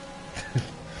fucking...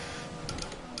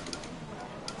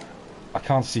 I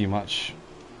can't see much.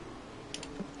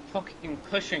 Fucking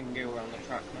pushing you around the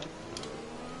track, man.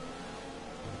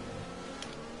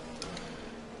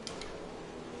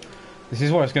 This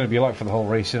is what it's going to be like for the whole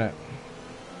race, isn't it?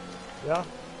 Yeah?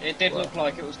 It did look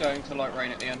like it was going to like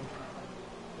rain at the end.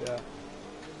 Yeah.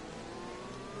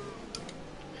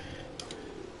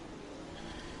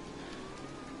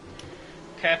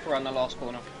 Careful around the last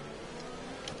corner.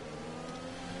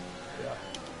 Yeah.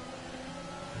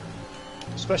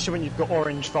 Especially when you've got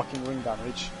orange fucking wing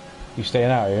damage. You staying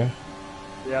out here?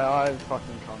 Yeah, I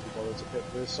fucking can't be bothered to pit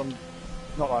this. I'm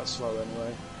not that slow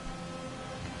anyway.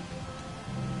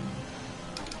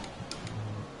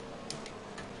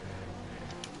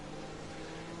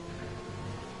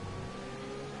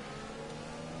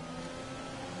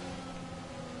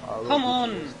 Oh, Come look.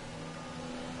 on!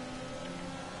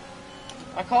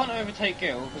 I can't overtake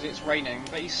Gil because it's raining,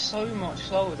 but he's so much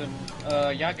slower than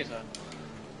Yagiza.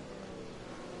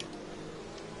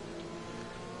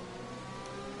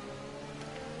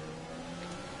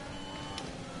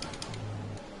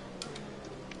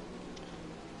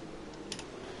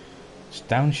 Just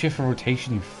downshift for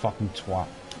rotation, you fucking twat.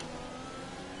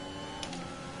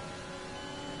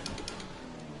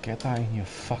 Get that in your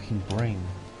fucking brain.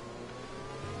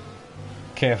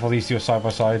 Careful, these two are side by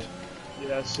side.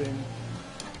 Yeah, soon.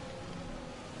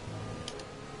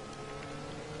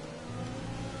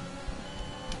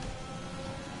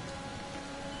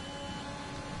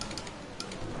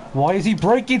 Why is he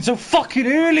braking so fucking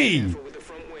early? With the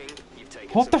front wing, you've taken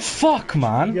What the fuck,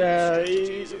 man? Yeah,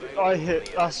 I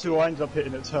hit. That's who I ended up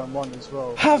hitting at turn 1 as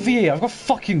well. Javier, I've got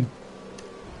fucking...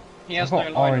 He I've has no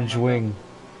got line orange on that, wing.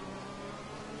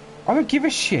 I don't give a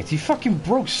shit, he fucking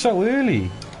broke so early.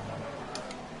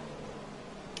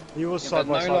 He was Yeah, side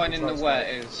but by no side line with in the Trasmike. wet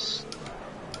is...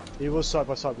 He was side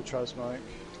by side with Trasmike.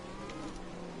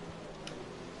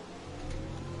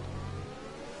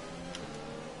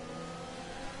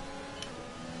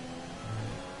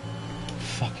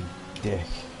 Fucking dick.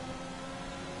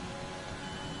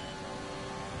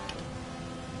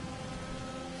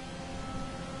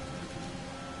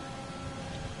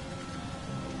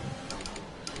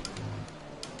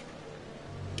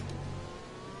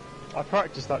 I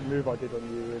practiced that move I did on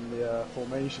you in the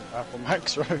formation app on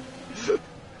Max Road.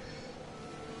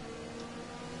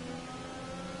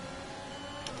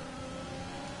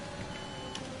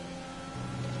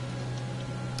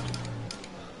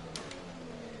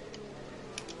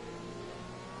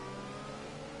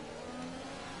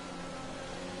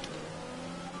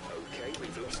 Okay,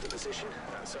 we've lost the position.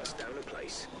 That's us down a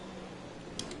place.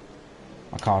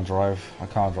 I can't drive. I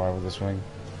can't drive with this wing.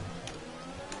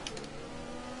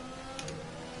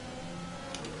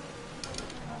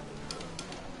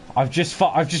 I've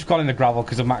just gone in the gravel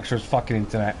because of Maxro's fucking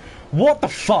internet. What the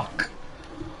fuck?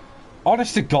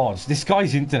 Honest to God, this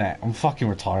guy's internet. I'm fucking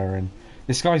retiring.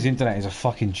 This guy's internet is a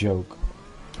fucking joke.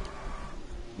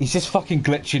 He's just fucking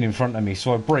glitching in front of me,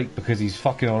 so I brake because he's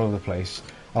fucking all over the place.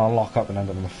 And I'll lock up and end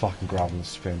up in the fucking gravel and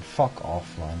spin. Fuck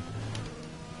off, man.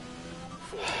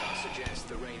 Forecast suggests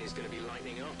the rain is going to be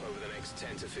lightening up over the next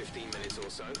 10 to 15 minutes or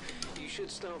so. You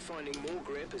should start finding more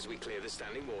grip as we clear the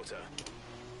standing water.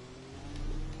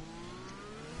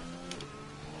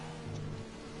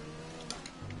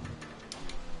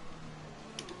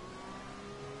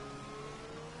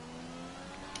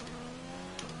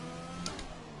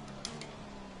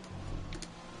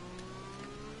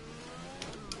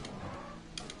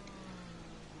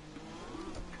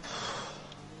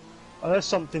 Unless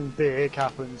something big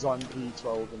happens, I'm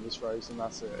P12 in this race, and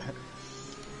that's it.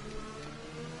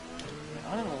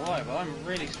 I don't know why, but I'm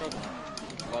really struggling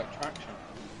with, like, traction.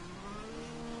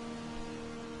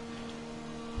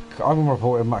 I'm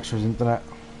reporting Maxro's internet.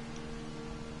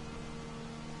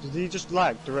 Did he just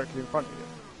lag directly in front of you?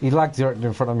 He lagged directly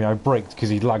in front of me. I braked because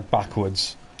he lagged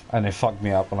backwards, and it fucked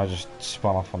me up, and I just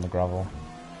spun off on the gravel.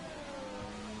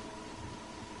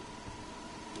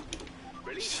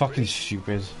 It's fucking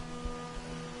stupid.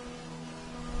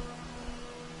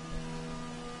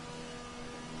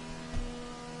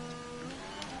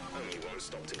 Only one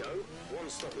stop to go. One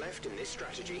stop left in this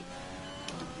strategy.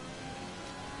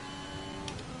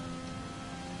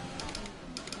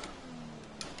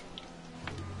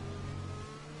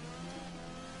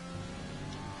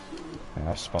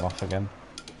 Yeah, I spun off again.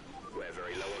 We're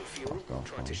very low on fuel. Fuck off,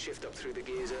 Tried man. to shift up through the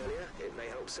gears earlier. It may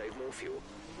help save more fuel.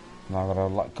 Now I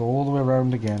gotta go all the way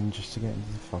around again just to get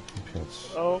into the fucking pits.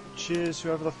 Oh, cheers,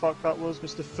 whoever the fuck that was,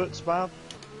 Mr. Footsman.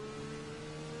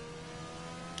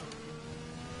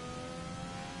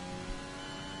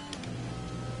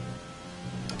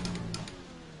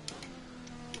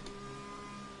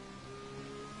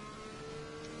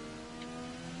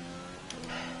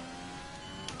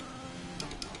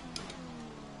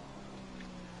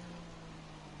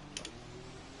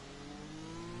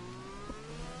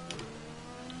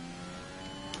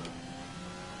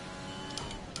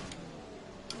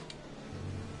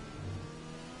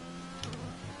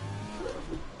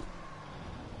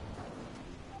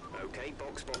 Okay,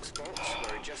 box.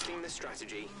 We're adjusting the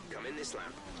strategy. Come in this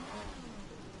lap.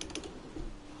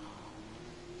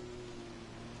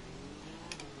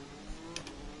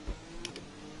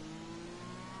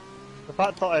 The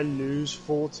fact that I lose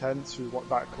 4/10 through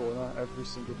that corner every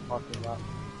single fucking lap.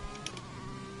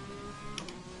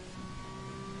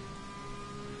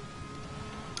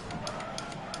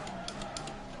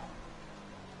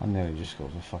 I nearly just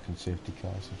got the fucking safety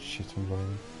car, so shit I'm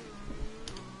going.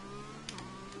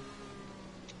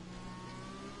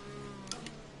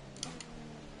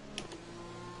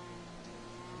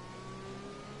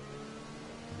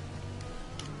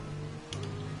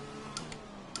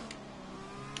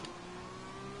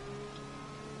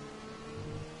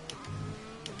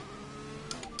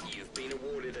 You've been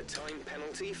awarded a time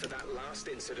penalty for that last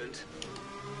incident.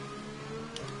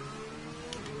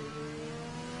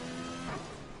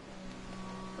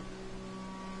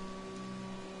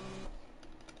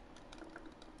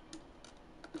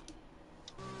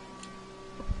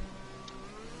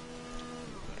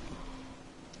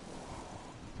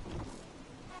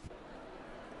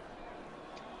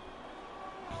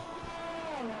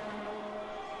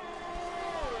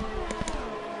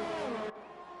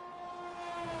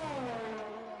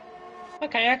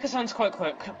 Okay, Ekasan's quite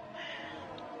quick.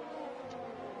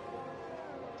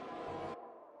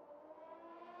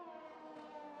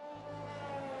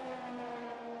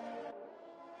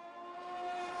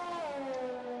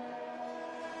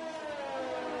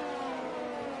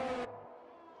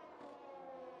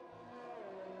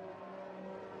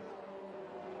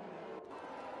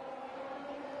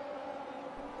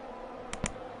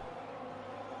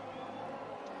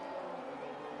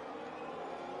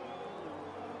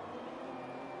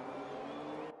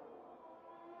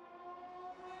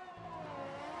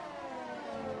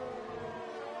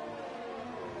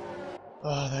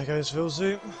 Oh, there goes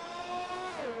Vilzu.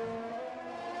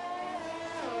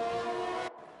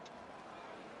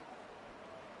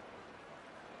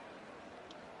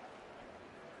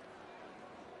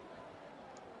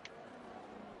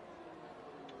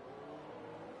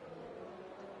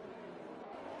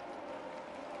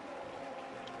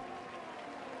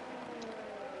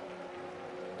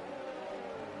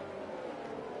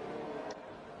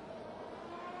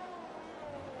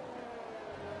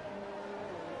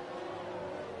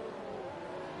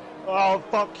 Oh,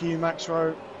 fuck you,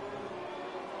 Maxro.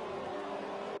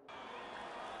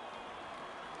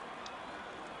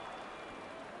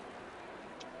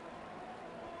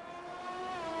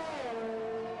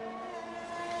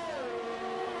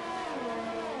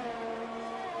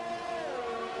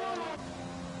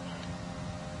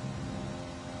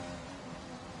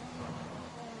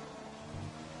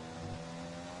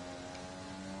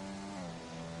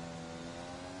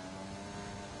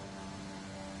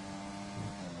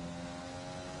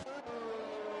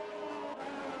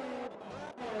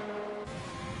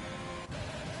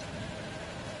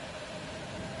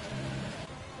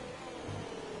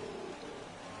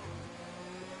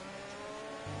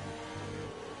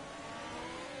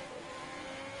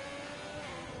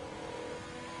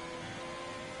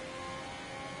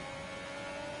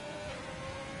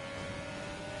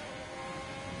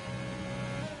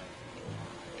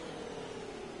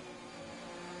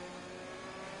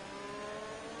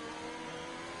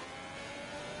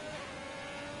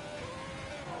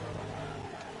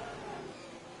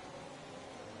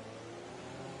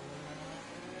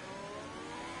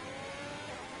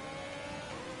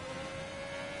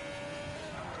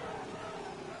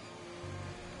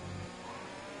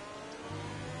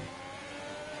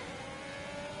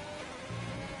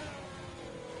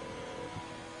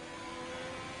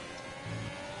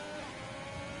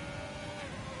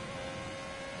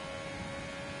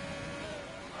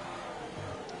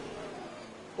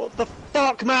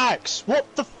 fuck, Max?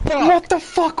 What the fuck? What the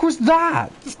fuck was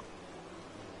that?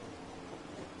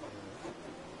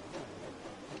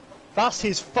 That's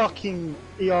his fucking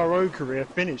ERO career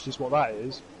finished, is what that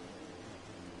is.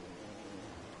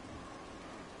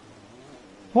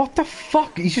 What the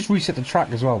fuck? He's just reset the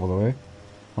track as well, by the way.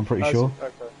 I'm pretty sure.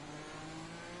 Okay.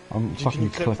 I'm Can fucking you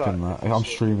clip clipping that? that. I'm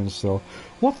streaming still.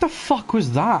 What the fuck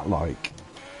was that like?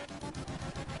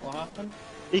 What happened?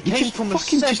 He came just from a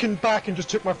fucking second back and just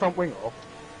took my front wing off.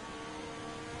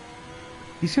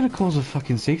 He's gonna cause a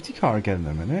fucking safety car again in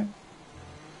a minute.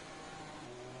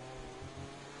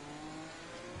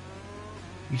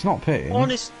 He's not pitting.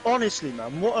 Honestly,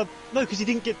 man, what a... No, because he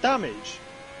didn't get damage.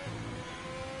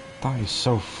 That is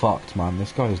so fucked, man.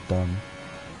 This guy is done.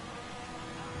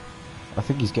 I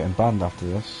think he's getting banned after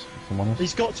this, if I'm honest.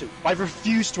 He's got to. I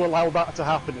refuse to allow that to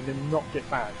happen and him not get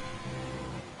banned.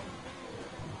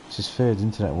 It's his third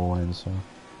internet warning, so...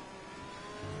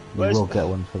 He Where's will the- get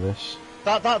one for this.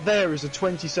 That there is a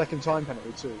 20-second time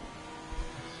penalty too.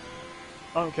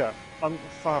 I don't care.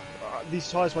 Fuck. These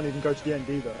tyres won't even go to the end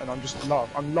either, and I'm just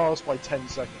last. I'm last by 10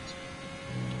 seconds.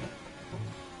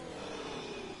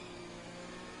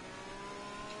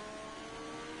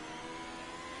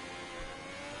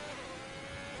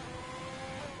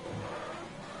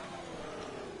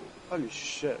 Holy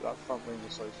shit, that front wing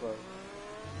was so slow.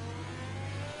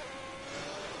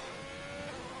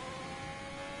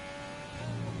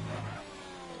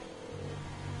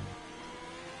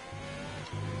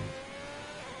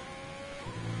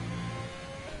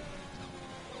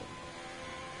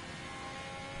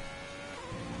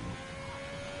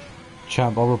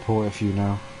 Champ, I'll report it for you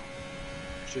now.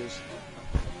 Cheers.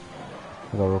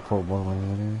 I gotta report one way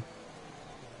anyway.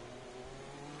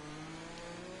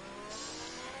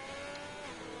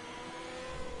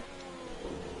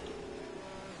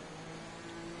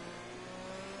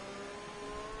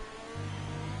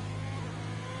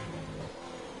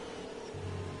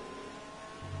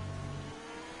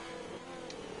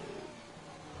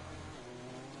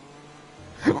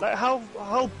 Like,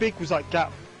 how big was that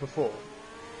gap before?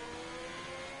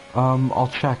 I'll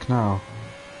check now.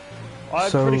 I'm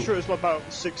So- pretty sure it was about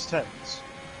 6/10.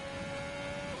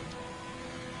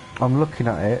 I'm looking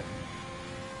at it.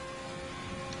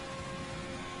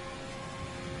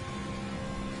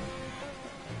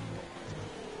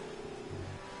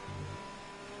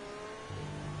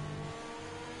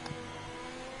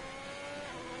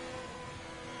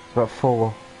 It's about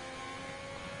four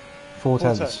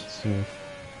tenths. tenths.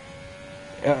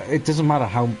 Yeah. It doesn't matter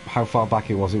how far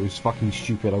back it was fucking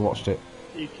stupid. I watched it.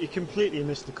 He completely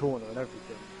missed the corner and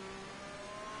everything.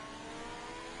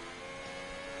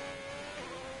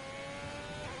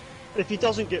 If he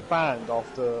doesn't get banned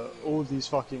after all these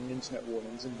fucking internet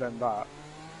warnings and then that,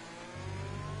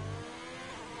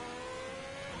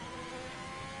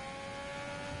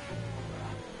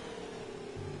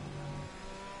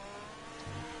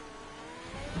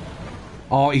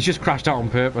 Oh, he's just crashed out on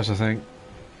purpose, I think.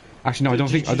 Actually, no, I don't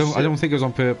think it was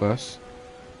on purpose.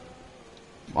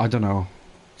 I don't know.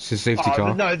 It's his safety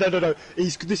car. No.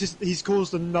 He's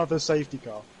caused another safety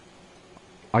car.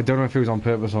 I don't know if it was on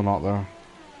purpose or not, though.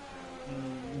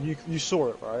 You saw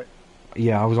it, right?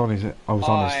 Yeah, I was on his thing.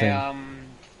 I am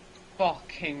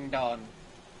fucking done.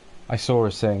 I saw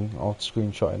his thing. I'll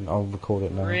screenshot it. I'll record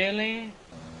it now. Really?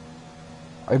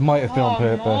 It might have been on Come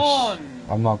purpose. on.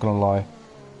 I'm not gonna lie.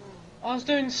 I was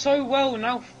doing so well,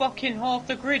 now fucking half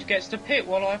the grid gets to pit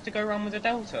while I have to go around with the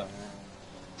Delta.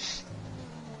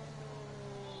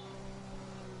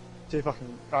 See if I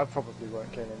can. I probably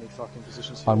won't gain any fucking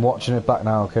positions. I'm watching it back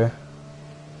now, okay?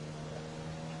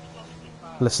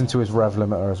 Listen to his rev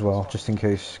limiter as well, just in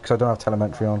case, because I don't have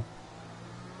telemetry on.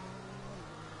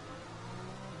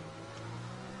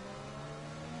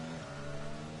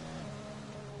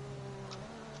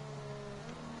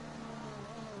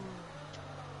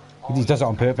 He does it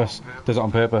on purpose. Does it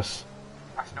on purpose.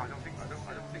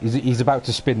 He's about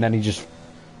to spin, then he just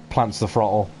plants the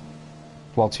throttle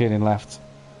while turning left.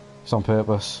 It's on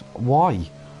purpose. Why?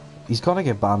 He's gonna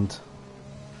get banned.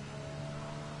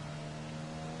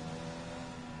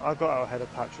 I got out ahead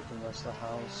of Patrick and the rest of the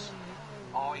house.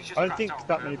 I don't think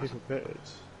that many people pitted.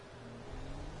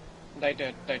 They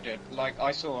did. Like,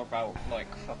 I saw about,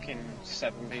 like, fucking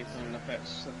 7 people in the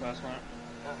pits the first one.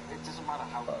 It doesn't matter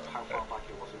how far back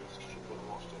it was stupid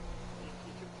I watched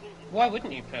it. Why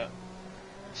wouldn't you pit?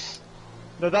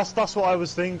 No, that's what I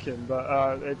was thinking,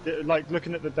 but like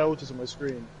looking at the deltas on my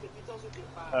screen,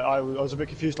 I was a bit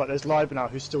confused. Like, there's Leibenau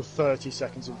who's still 30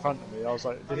 seconds in front of me. I was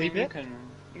like, I did he mean, pit?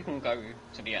 you can go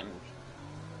to the end.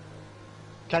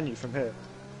 Can you from here?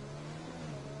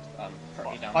 I'm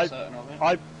pretty damn I- certain of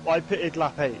it. I pitted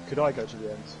lap 8. Could I go to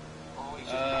the end?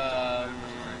 I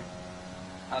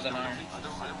don't know.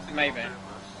 Maybe.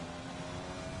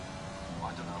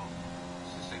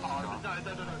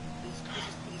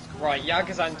 Right,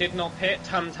 Yagazan did not pit,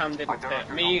 Tam Tam didn't pit.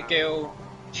 Me, Gil,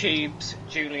 Cheebs,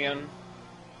 Julian,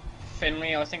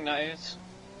 Finley, I think that is.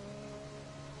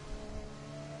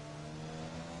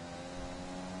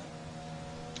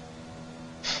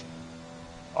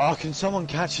 Oh, can someone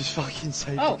catch his fucking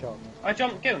safety Oh. car? I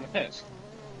jumped Gil in the pits.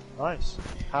 Nice.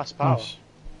 Pass power. Nice.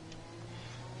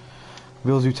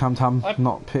 Vilzu Tam Tam I-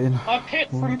 not pitting. I pit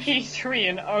from P3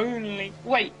 and only...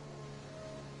 Wait.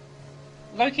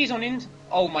 Loki's on in...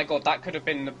 Oh my god, that could have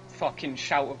been the fucking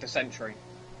shout of the century.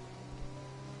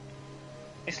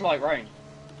 It's like rain.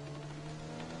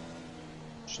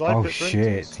 Should I Oh pit for shit!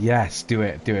 instance? Yes, do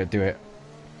it, do it, do it.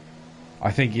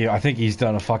 I think he's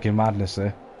done a fucking madness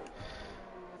there.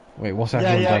 Wait, what's Yeah,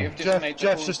 everyone yeah. done? You've just made the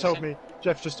Jeff call just to told send- me.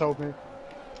 Jeff just told me.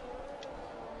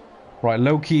 Right,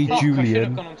 Loki, Fuck, I should have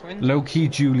Julian, gone on to Inter. Loki,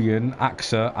 Julian,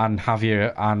 Axa, and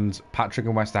Javier, and Patrick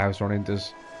and Westerhouse are on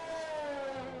Inters.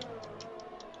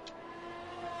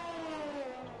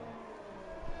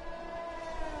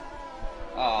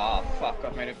 Ah, fuck,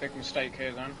 I've made a big mistake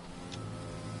here then.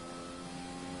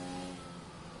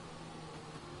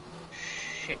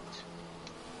 Shit.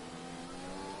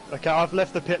 Okay, I've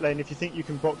left the pit lane. If you think you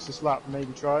can box this lap,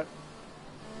 maybe try it.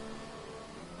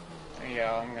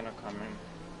 Yeah, I'm gonna come in.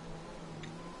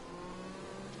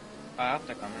 I have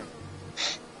to come in.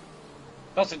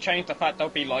 Doesn't change the fact they'll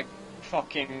be like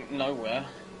fucking nowhere.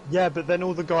 Yeah, but then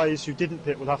all the guys who didn't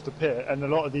pit will have to pit, and a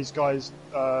lot of these guys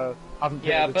haven't pitted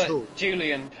Yeah, at but all.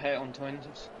 Julian hit on Twins.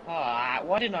 Ah,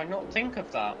 why did I not think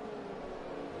of that?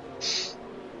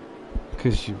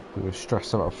 Because you were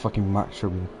stressed about fucking Max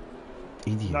from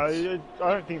idiots. No,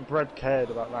 I don't think Brad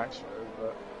cared about Maxwell,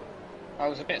 but I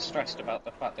was a bit stressed about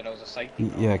the fact that I was a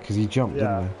safety. Yeah, because he jumped,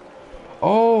 Yeah. didn't he?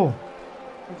 Oh,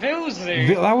 Vilzu!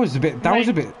 that was a bit. That was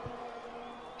a bit.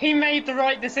 He made the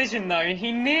right decision though.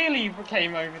 He nearly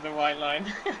came over the white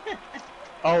line.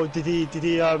 oh, did he?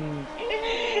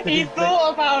 He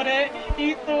thought about it.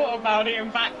 He thought about it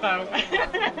and backed out.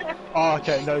 Oh,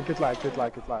 okay, no, good lad, good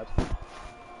lad, good lad.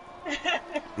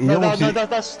 He No,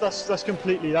 almost- that's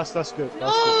completely, that's good. That's good.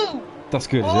 No! That's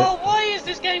good, is Oh, it? why is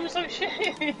this game so shit?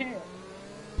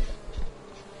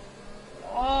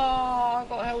 Oh, I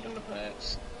got held in the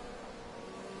pits.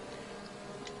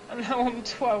 And now I'm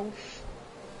 12th.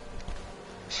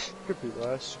 Could be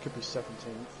worse. Could be 17th.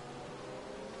 1,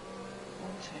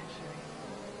 2, 3,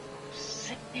 4,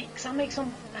 6. That makes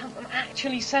I'm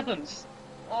actually 7th.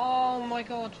 Oh my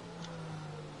god.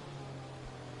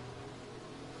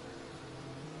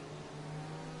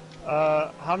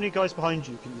 How many guys behind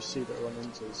you can you see that are on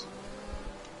Inters?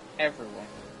 Everyone.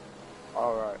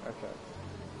 Alright, okay.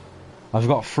 I've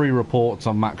got 3 reports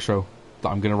on Maxro that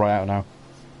I'm going to write out now.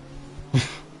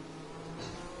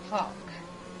 Fuck.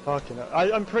 Fucking hell.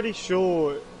 I'm pretty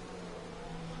sure...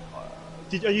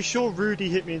 are you sure Rudy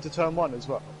hit me into turn 1 as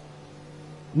well?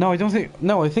 No, I don't think.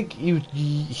 No, I think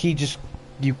he just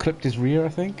you clipped his rear. I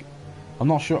think. I'm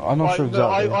not sure. I'm not sure No,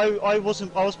 exactly. I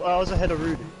wasn't. I was ahead of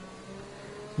Rudy.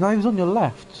 No, he was on your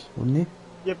left, wasn't he?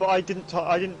 Yeah, but I didn't. I'll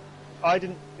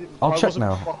I check wasn't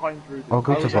now. behind Rudy. I'll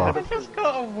go I to was bar. ahead I of just Rudy.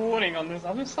 got a warning on this.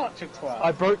 I'm such a twat.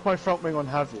 I broke my front wing on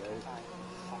Javier.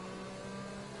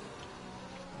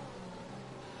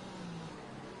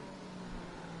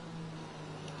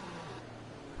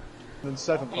 And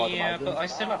 7th, I'd Yeah, imagine. but I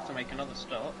still have to make another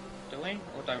stop. Do we?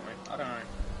 Or don't we? I don't know.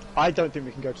 I don't think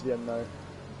we can go to the end though.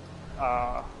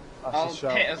 That's I'll a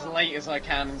shout. pit as late as I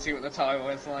can and see what the title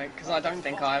is like, because I don't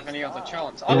think I have any other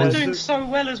chance. I Yeah, was the- doing so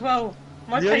well as well.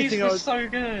 My the only pace thing I was was- so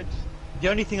good. The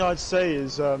only thing I'd say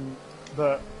is that,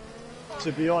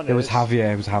 to be honest, It was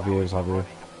Javier. It was Javier. It was Javier.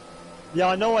 Yeah,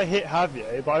 I know I hit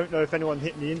Javier, but I don't know if anyone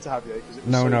hit me into Javier because it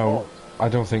was No, so no, odd. I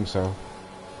don't think so.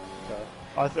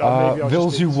 Okay. Maybe I just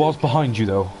Vilzu didn't see was it. behind you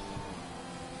though,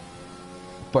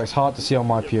 but it's hard to see on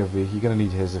my POV. You're gonna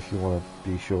need his if you want to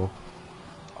be sure.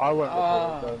 I won't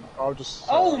Ah. record them. I'll just.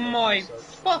 Oh my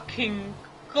fucking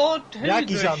god, who the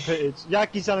Yaki-san sh- pitted.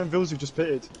 Yaki-san and Vilzu just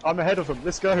pitted. I'm ahead of them.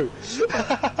 Let's go.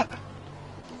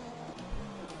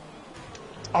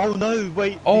 Oh no!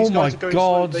 Wait. Oh these guys my are going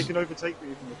God. Slow. They can overtake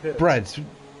me from the pit. Bread,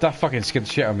 that fucking scared the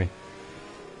shit out of me.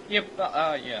 Yeah,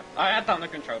 yeah. I had that under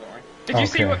control, don't worry. Did you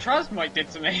see Okay. what Trasmite did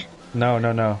to me? No,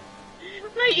 no, no.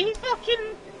 Mate,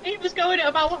 he was going at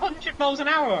about 100 miles an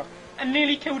hour and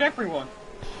nearly killed everyone.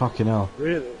 Fucking hell.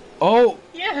 Really? Oh,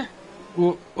 Yeah.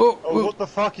 oh, oh, Oh, what the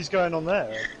fuck is going on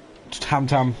there? Tam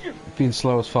Tam being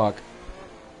slow as fuck.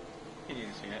 He is,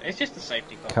 yeah. It's just a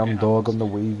safety car. Come it dog on happens. the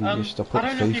wave, you used to put I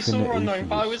don't know if you faith in saw the or not,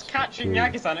 but I was atheists. catching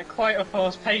Okay. Yagizan at quite a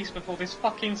fast pace before this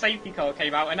fucking safety car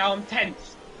came out, and now I'm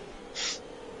tense.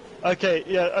 Okay,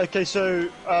 yeah, okay, so,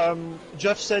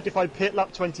 Jeff said if I pit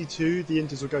lap 22, the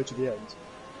Inters will go to the end.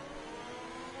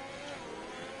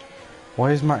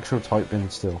 Why is Maxro typing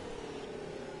still?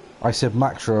 I said,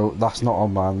 Maxro, that's not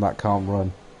on, man, that can't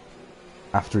run.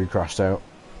 After he crashed out.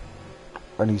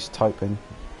 And he's typing,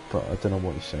 but I don't know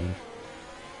what he's saying.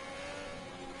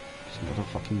 He's another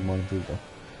fucking mind reader.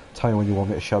 Tell me when you want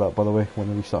me to shut up, by the way, when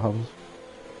the restart happens.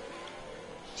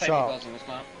 Safety Sharp. cars on this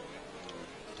map.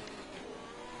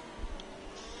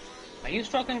 Are you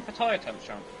struggling for tyre temps,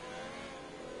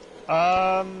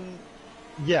 Sean?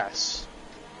 Yes.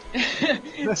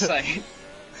 Insane.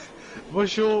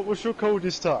 What's your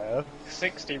coldest tyre?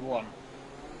 61.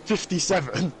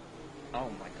 57. Oh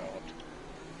my god.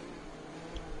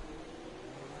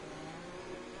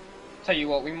 Tell you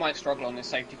what, we might struggle on this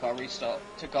safety car restart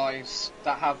to guys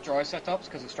that have dry setups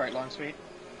because of straight line speed.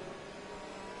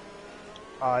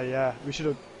 Yeah, we should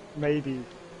have maybe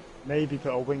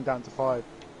put a wing down to 5.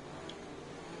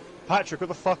 Patrick, what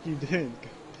the fuck are you doing?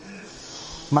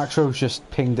 Maxro's just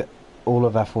pinged all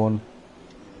of F1.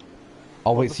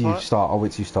 I'll wait the till you fuck? start, I'll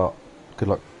wait till you start. Good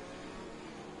luck.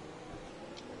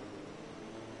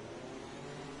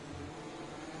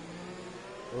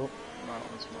 Oh, that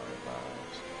was my bad.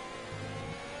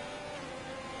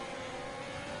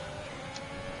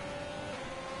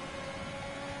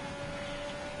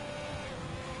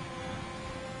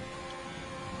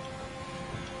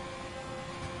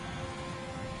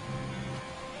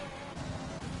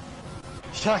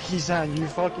 Yaki-san, you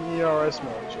fucking ERS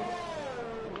merchant.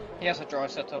 He has a dry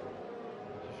setup.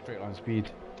 Straight line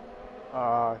speed.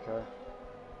 Ah, okay.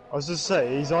 I was just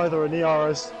saying, he's either an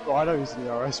ERS, well, I know he's an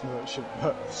ERS merchant,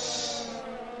 but...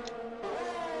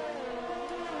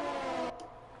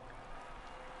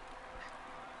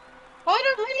 I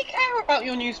don't really care about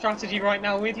your new strategy right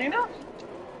now, weirdly enough.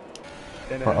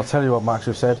 Right, I'll tell you what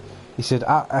Maxro said. He said,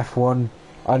 at F1,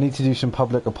 I need to do some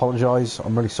public apologise.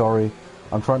 I'm really sorry.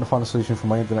 I'm trying to find a solution for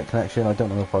my internet connection. I don't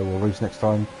know if I will race next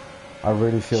time. I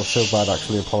really feel so bad,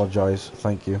 actually. Apologise.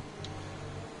 Thank you.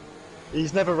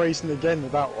 He's never racing again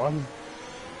with that one,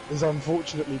 is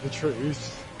unfortunately the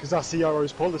truth, because that's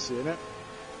ERO's policy, isn't it?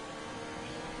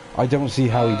 I don't see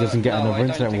how he doesn't get No, I another don't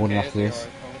internet think warning it after is this.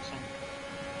 Euro policy.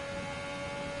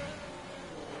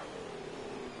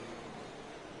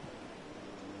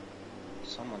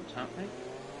 Someone tap me?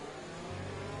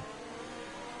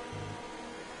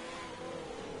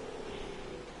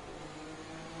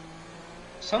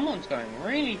 Someone's going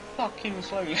really fucking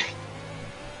slowly.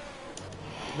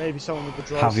 Maybe someone with the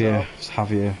dry Javier. setup. It's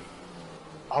Javier.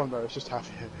 Oh no, it's just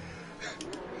Javier.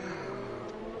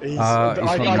 He's, He's I, not He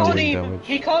I, doing can't, wing even, damage.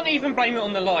 he can't even blame it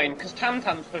on the line, because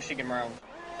Tamtam's pushing him around.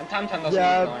 And Tamtam doesn't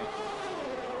Yeah. use line.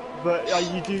 but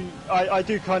I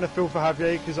do kind of feel for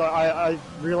Javier, because I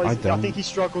realise, I I don't. think he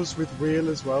struggles with wheel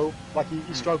as well. Like,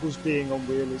 he struggles being on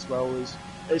wheel as well, as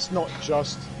it's not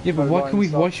just... Yeah, but no-line why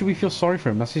stuff. should we feel sorry for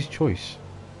him? That's his choice.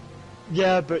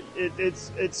 Yeah, but it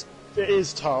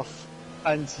is tough,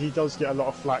 and he does get a lot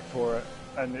of flack for it,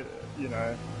 and it, you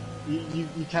know,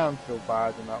 you can feel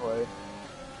bad in that way.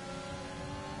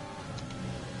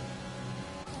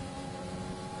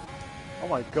 Oh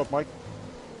my god,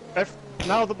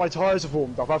 now that my tyres have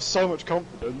warmed up, I have so much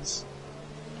confidence.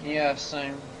 Yeah,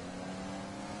 same.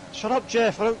 Shut up,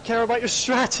 Jeff, I don't care about your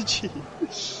strategy.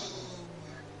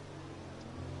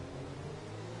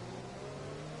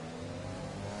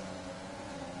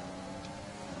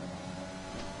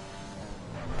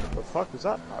 What the fuck was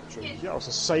that, Patrick? Yeah, that was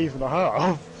a save and a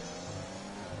half.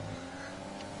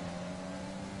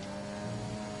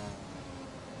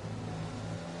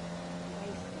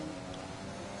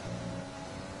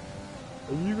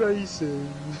 Are you racing?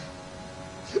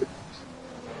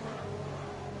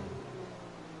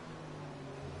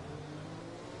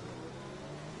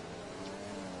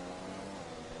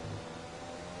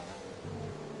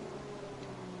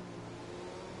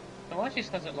 So why she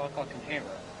says it like I can hear it?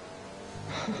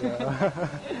 Yeah.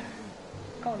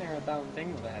 Can't hear a damn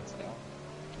thing with the head still.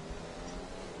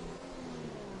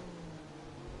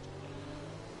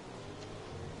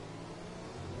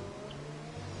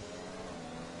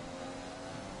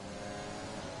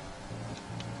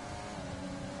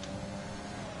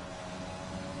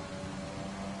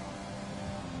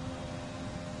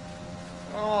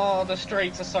 Oh, the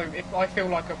streets are so... I feel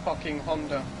like a fucking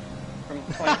Honda from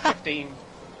 2015.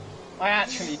 I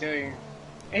actually do.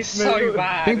 It's so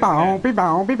bad. Beep bow, beep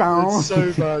bow, beep bow. It's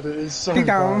so bad, it is so Beep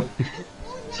bow. bad.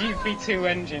 GP2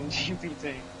 engine,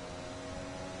 GP2.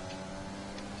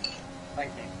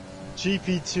 Thank you.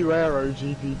 GP2 Aero,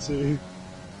 GP2.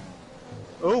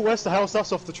 Oh, where's the house?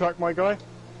 That's off the track, my guy.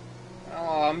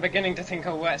 Oh, I'm beginning to think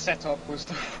a wet setup was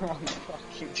the wrong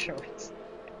fucking choice.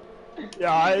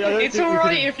 Yeah, I don't It's think we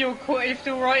alright could've- if you're quick. It's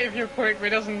alright if you're quick, but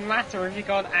it doesn't matter if you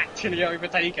can't actually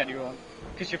overtake anyone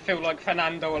because you feel like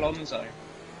Fernando Alonso.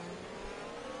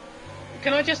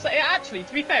 Can I just say, actually,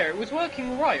 to be fair, it was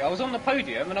working right. I was on the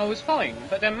podium and I was fine,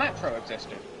 but then Macro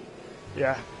existed.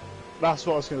 Yeah, that's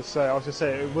what I was going to say. I was going to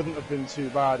say it wouldn't have been too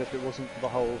bad if it wasn't for the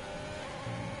whole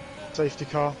safety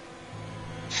car.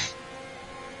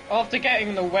 After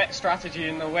getting the wet strategy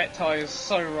and the wet tyres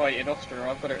so right in Austria,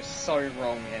 I've got it so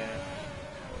wrong here.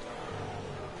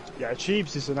 Yeah,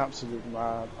 Cheebs is an absolute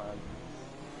man.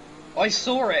 I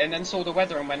saw it and then saw the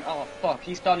weather and went, oh fuck,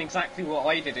 he's done exactly what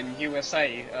I did in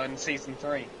USA in Season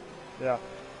 3. Yeah.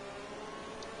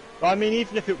 But, I mean,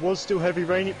 even if it was still heavy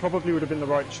rain, it probably would have been the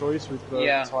right choice with the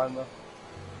Yeah. timer.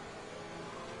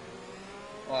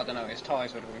 Well, I don't know, his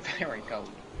tyres would have been very cold.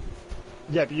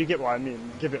 Yeah, but you get what I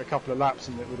mean. Give it a couple of laps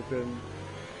and it would have been...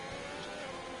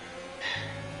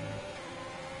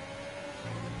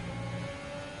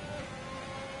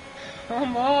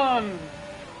 Come on!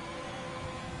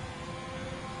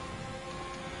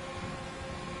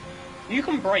 You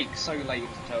can brake so late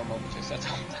to thermometer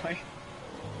setup, though.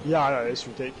 Yeah, I know, it's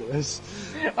ridiculous.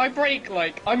 I brake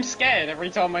like, I'm scared every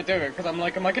time I do it, because I'm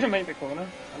like, am I going to make the corner?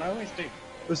 And I always do.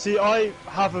 But see, I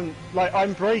haven't... Like,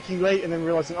 I'm braking late and then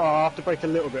realising, oh, I have to brake a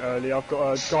little bit early. I've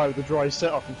got a guy with a dry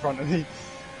setup in front of me.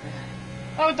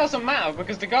 Oh, it doesn't matter,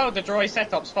 because the guy with the dry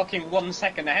setup's fucking 1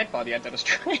 second ahead by the end of the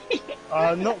straight.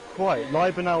 Not quite.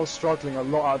 Leibenau's struggling a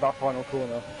lot out of that final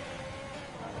corner.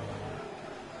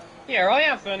 Yeah, I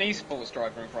have an esports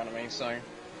driver in front of me, so...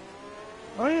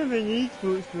 I am an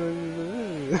esports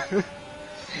driver.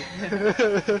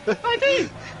 I do!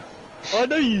 I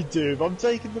know you do, but I'm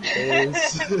taking the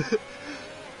piss.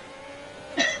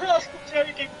 I'm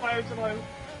joking, Photon.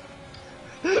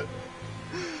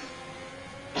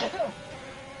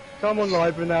 Come on,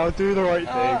 Leibenau, do the right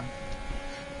thing.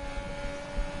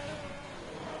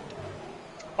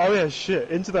 Oh yeah, shit,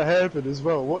 into the hairpin as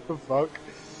well, what the fuck?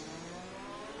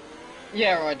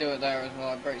 Yeah, I do it there as well,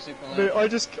 I brake super late. Mate,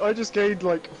 I just gained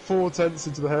like 4 tenths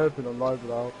into the hairpin on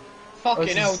Leibenau. Fucking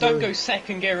That's hell, don't insane. go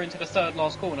second gear into the third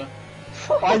last corner.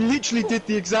 I literally did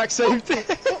the exact same thing.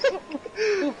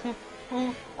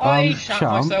 I shat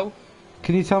Cham, myself.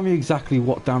 Can you tell me exactly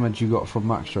what damage you got from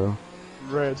Maxtro?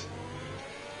 Red.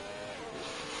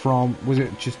 Was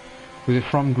it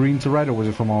from green to red or was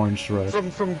it from orange to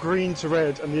red? From green to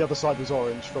red, and the other side was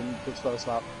orange from the first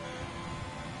lap.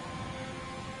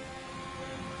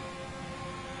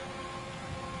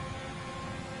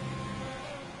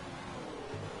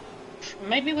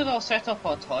 Maybe with our setup,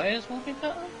 our tyres will be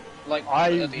better? Like, at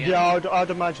the end. Yeah, I'd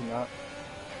imagine that.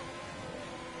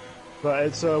 But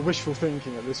it's wishful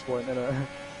thinking at this point, isn't it? Yeah.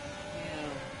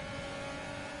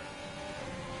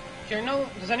 Do you know,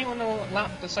 does anyone know what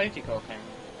lap the safety car came?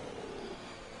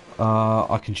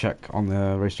 I can check on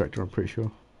the race director, I'm pretty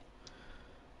sure.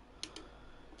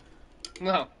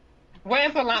 No.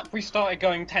 Whatever lap we started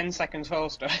going 10 seconds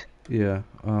faster. Yeah,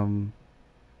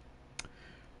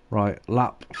 right,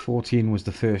 lap 14 was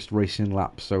the first racing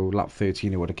lap, so lap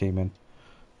 13 it would have came in.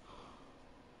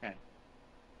 Okay.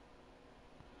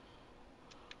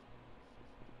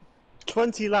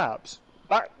 20 laps?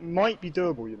 That might be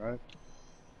doable, you know.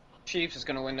 Chiefs is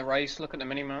going to win the race, look at the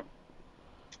minimap.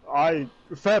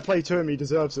 Fair play to him, he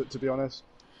deserves it, to be honest.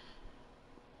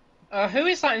 Who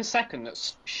is that in second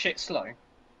that's shit slow?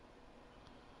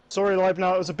 Sorry,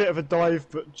 Leibenau, it was a bit of a dive,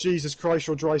 but Jesus Christ,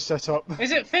 your dry setup. I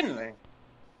Is it Finley?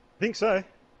 think so.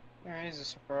 There is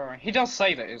a Ferrari. He does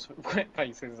say that his wet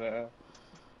pace is,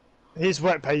 His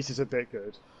wet pace is a bit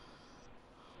good.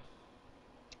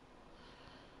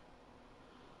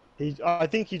 I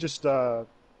think he just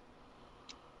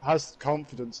has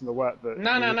confidence in the wet that.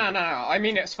 No. I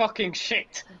mean, it's fucking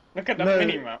shit. Look at the No,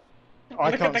 minimap.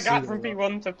 I Look at can't the see gap the from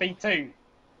minimap. P1 to P2.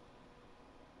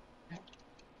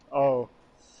 Oh,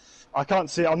 I can't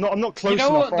see. I'm not close You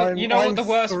know enough. what? You know I'm what the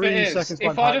worst 3 bit is? seconds If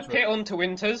behind I'd have Patrick. pit on to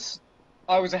Winters,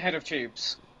 I was ahead of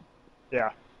Tubes.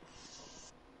 Yeah.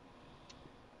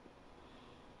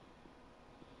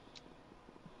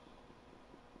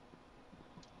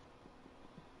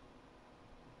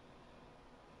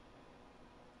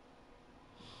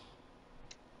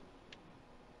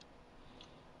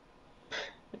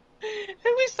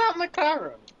 Who is that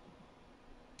McLaren?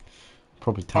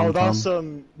 Probably Tam Oh, Tam. that's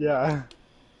yeah.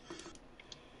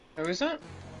 Who is it?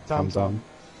 Tam Tam.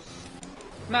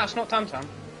 No, it's not Tam Tam.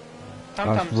 Tam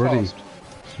That's Tam's Ruddy. fast.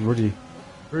 It's Ruddy.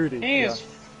 Rudy. He yeah. is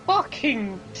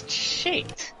fucking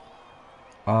shit.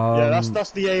 Yeah,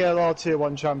 that's the ALR Tier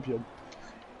 1 champion.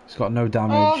 It's got no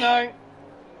damage. Oh no!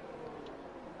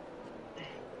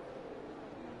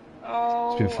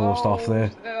 Oh, It's been forced off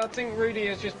there. I think Rudy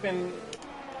has just been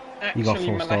He got actually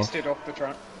forced molested off the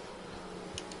track.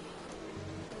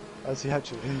 As he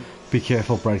actually. Be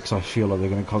careful, Brad, because I feel like they're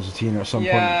going to concertina at some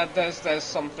Yeah, point. there's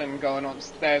something going on.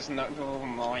 There's no. Oh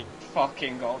my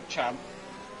fucking god, champ.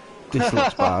 This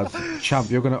looks bad. Champ,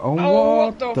 you're going to... Oh, Oh,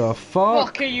 what the fuck?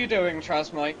 fuck are you doing,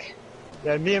 Traz Mike?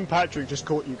 Yeah, me and Patrick just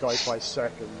caught you guys by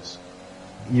seconds.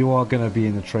 You are going to be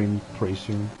in the train pretty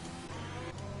soon.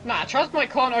 Nah, Traz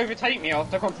Mike can't overtake me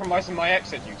after compromising my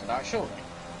exit due to that, surely.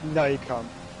 No, you can't.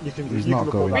 You can. He's you not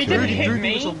can going report He that. to. didn't hit Rudy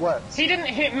me. was on wet. He didn't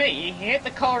hit me. He hit the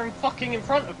car in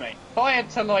front of me. But I had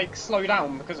to like slow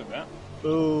down because of it.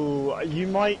 Ooh, you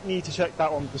might need to check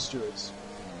that one with the stewards.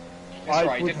 It's I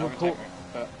right, he would didn't report- overtake me.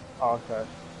 But Oh, okay.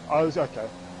 I was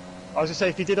gonna say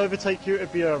if he did overtake you,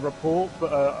 it'd be a report,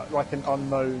 but like an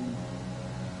unknown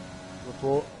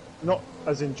report. Not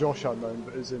as in Josh unknown,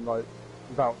 but as in like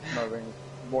without knowing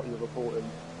what you're reporting,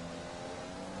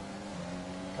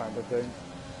 kind of thing.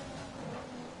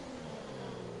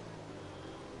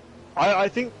 I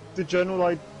think the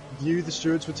general view the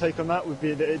stewards would take on that would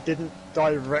be that it didn't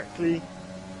directly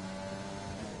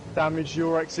damage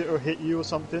your exit or hit you or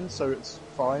something, so it's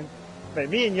fine. Mate,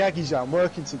 me and Yagi-san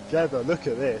working together, look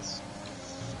at this.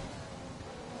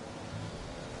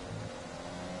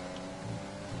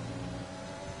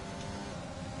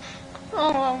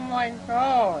 oh my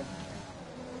god.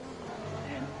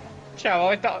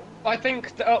 Chow, I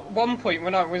think that at one point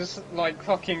when I was like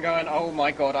fucking going, oh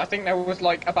my god, I think there was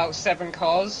like about 7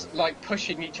 cars like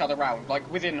pushing each other around, like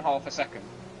within half a second.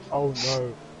 Oh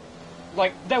no.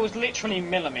 Like there was literally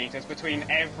millimeters between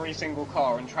every single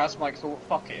car, and Trasmike thought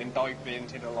fuck it and dived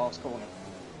into the last corner.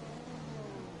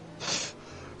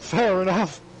 Fair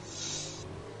enough.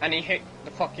 And he hit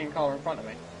the fucking car in front of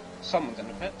me. Someone's in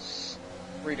the pits.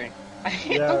 Rudy. I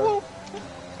hit Yeah. the wall.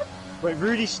 Wait,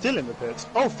 Rudy's still in the pits.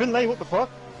 Oh, Finlay, what the fuck?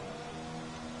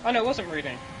 Oh no, it wasn't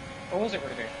Rudy. Or was it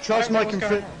Rudy? Trust Mike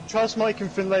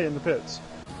and Finlay in the pits.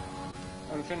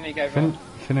 And Finley gave up.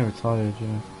 Finny retired,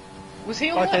 yeah. Was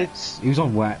he on Okay. that? He was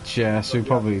on wet, yeah, so he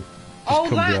probably just Oh,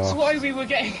 couldn't be that's arsed. why we were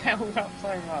getting held up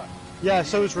so much. Yeah,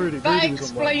 so is Rudy. That Rudy was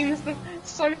on one. explains the.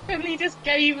 So Finley just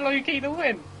gave Loki the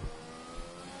win.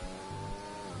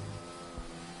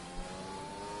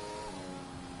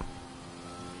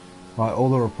 Right, all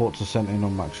the reports are sent in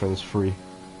on Max Show, it's free.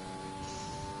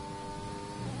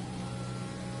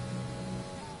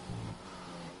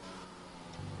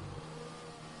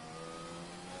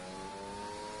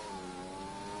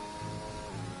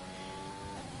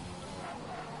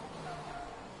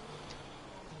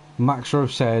 Maxro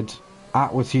said,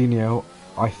 at Watinho,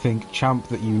 I think champ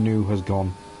that you knew has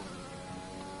gone.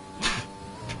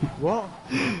 What?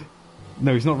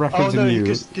 No, he's not Oh referencing no, you.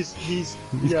 because he's He's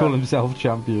yeah, calling himself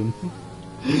champion.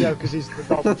 yeah, because he's the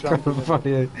double That's kind champion. of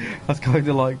funny. Eh? That's kind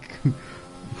of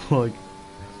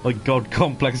like God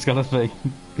complex kind of thing.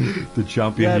 The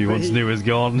champion Yeah, you but once he- knew is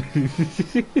gone.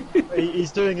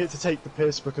 He's doing it to take the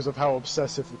piss because of how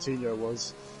obsessive Coutinho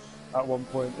was at one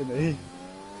point, isn't he?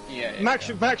 Yeah.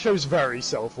 Maxo's very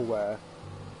self-aware.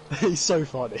 He's so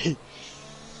funny.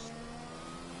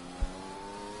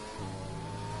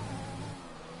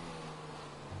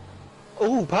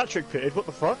 Oh, Patrick pitted. What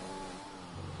the fuck?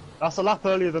 That's a lap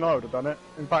earlier than I would have done it.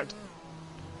 In fact,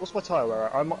 what's my tyre wear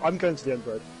at? I'm going to the end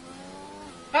road.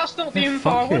 That's not the Yeah, info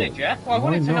I fuck wanted, it. Jeff. I Why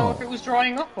wanted to know not? if it was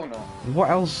drying up or not. What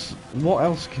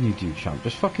else can you do, champ?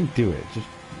 Just fucking do it. Just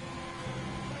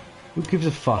who gives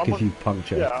a fuck I'm if on- you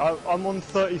puncture? Yeah, I'm on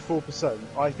 34%.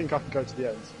 I think I can go to the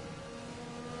end.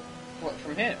 What,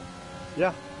 from here?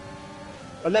 Yeah.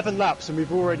 11 laps, and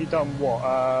we've already done what?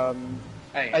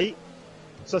 Hey. 8?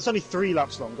 So it's only 3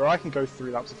 laps longer. I can go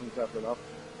 3 laps if I'm careful enough.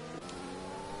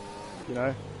 You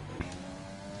know?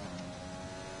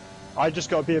 I just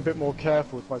got to be a bit more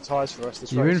careful with my tyres for the rest of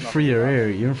this You're race. in and free after that- air.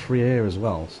 You're in free air as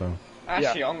well. So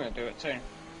Actually, I'm going to do it too.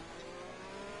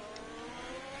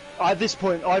 At this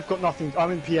point, I've got nothing.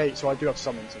 I'm in P8, so I do have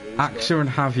something to lose. but- Axa and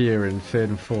Javier in third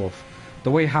and fourth.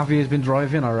 The way Javier's been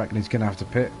driving, I reckon he's gonna have to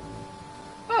pit.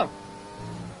 Oh.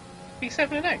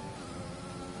 P7 and 8.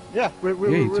 Yeah, we're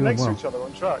Yeah, you're doing next well. to each other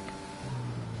on track.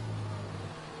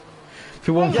 If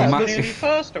you want I for was Max, nearly if,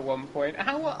 first at one point.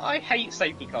 I hate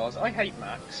safety cars. I hate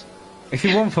Max. if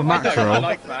you want for I don't. I Maxro,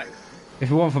 like Max. if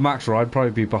you want for Maxro, I'd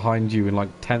probably be behind you in like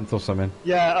 10th or something.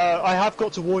 Yeah, I have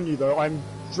got to warn you though. I'm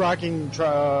dragging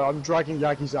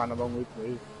Yagi-san along with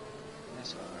me.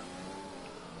 That's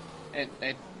alright.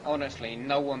 It honestly,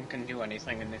 no one can do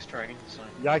anything in this train. So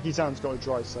Yagi-san's got a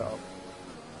dry setup.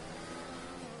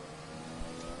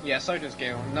 Yeah, so does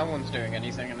Gil. No one's doing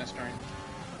anything in this train.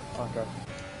 Okay.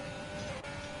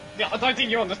 Yeah, I don't think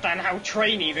you understand how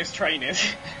trainy this train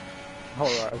is.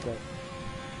 Alright, okay.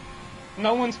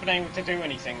 No one's been able to do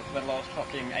anything for the last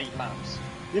fucking 8 laps.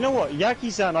 You know what?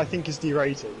 Yaki-san, I think, is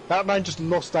derating. That man just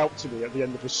lost out to me at the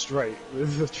end of a straight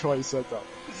with the try setup.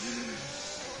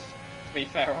 To be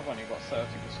fair, I've only got 30%.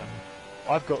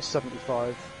 I've got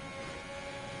 75.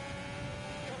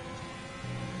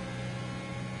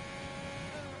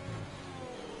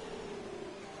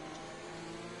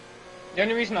 The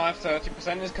only reason I have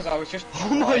 30% is because I was just Oh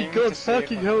my trying god, to see if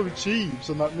fucking I- hell of Jeeves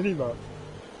on that minimap.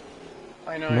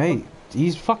 I know. Mate,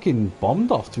 he's fucking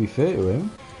bombed off, to be fair to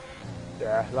him.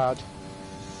 Yeah, lad.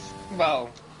 Well,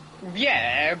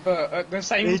 yeah, but at the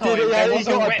same He time, did it, yeah, there he was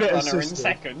a got a wet bit runner in assisted.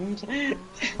 second. I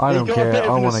He don't got a care, bit of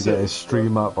I an want to get his assist,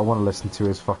 stream up, I want to listen to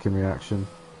his fucking reaction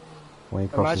when he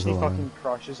crosses Imagine the he line. fucking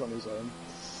crashes on his own.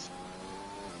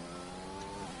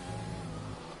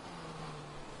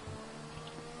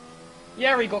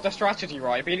 Yeah, he got the strategy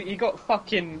right, but he got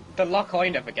fucking the luck I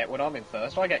never get when I'm in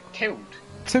first. I get killed.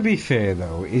 To be fair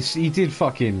though, he did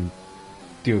fucking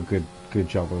do a good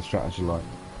job with the strategy line.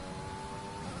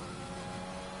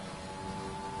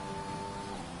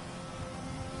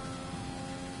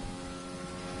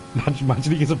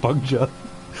 Imagine he gets a puncture.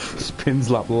 Spins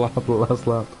lap last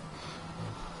lap.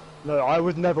 No, I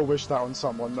would never wish that on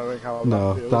someone, knowing how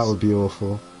No, that feels. that would be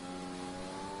awful.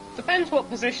 Depends what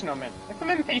position I'm in. If I'm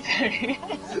in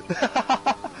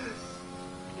P2...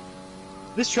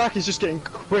 This track is just getting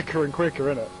quicker and quicker,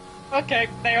 isn't it? Okay,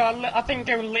 they are. I think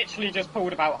they literally just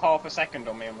pulled about half a second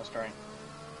on me on the train.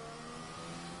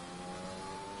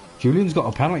 Julian's got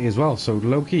a penalty as well, so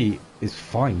Loki is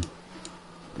fine.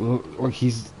 Like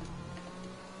he's...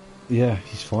 Yeah,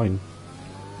 he's fine.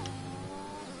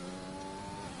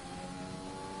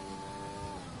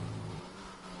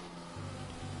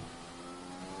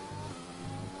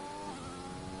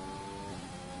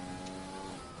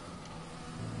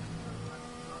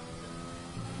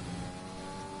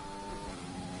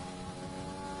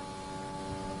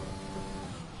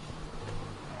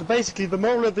 But basically, the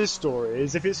moral of this story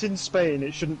is if it's in Spain,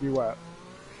 it shouldn't be wet.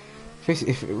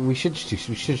 If we should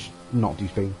not do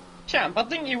Spain. Champ, I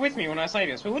think you're with me when I say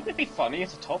this, but wouldn't it be funny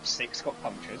if the top 6 got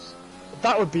punctures?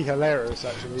 That would be hilarious,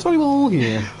 actually. Solly ball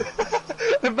here.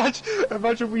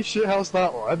 imagine we shithouse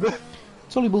that one.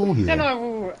 Solly ball here. Then I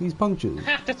will These punctures.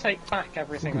 have to take back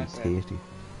everything I Fucking said. tasty.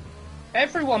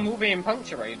 Everyone will be in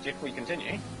puncture rage if we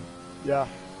continue. Yeah.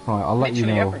 Right, I'll let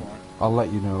Literally you know. everyone. I'll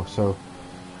let you know. So,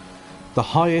 the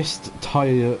highest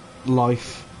tyre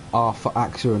life are for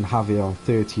AXA and Javier on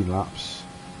 13 laps.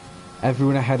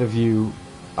 Everyone ahead of you,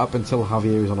 up until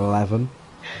Javier, is on 11.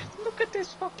 Look at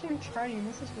this fucking train,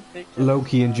 this is ridiculous.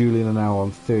 Loki and Julian are now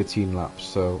on 13 laps,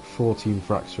 so 14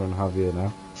 for AXA and Javier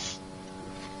now.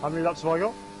 How many laps have I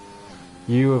got?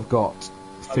 You have got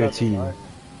 13. 11, right?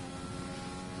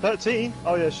 13?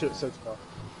 Oh yeah, shit, so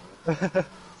far.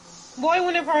 Why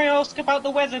whenever I ask about the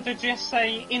weather to just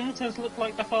say Inters look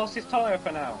like the fastest tyre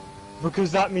for now?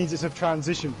 Because that means it's a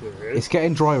transition period. It's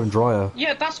getting drier and drier.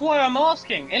 Yeah, that's why I'm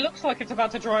asking. It looks like it's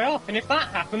about to dry up, and if that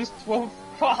happens, well,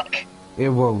 fuck. It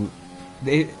won't.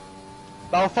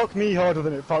 That'll fuck me harder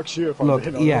than it fucks you if I'm Look,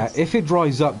 being yeah, honest. if it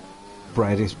dries up,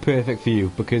 Brad, it's perfect for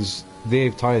you because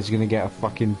their tyres are going to get a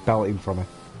fucking belting from it.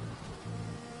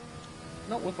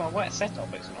 Not with my wet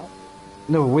setup, it's not.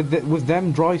 No, with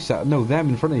them dry set. No, them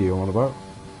in front of you. I'm on about.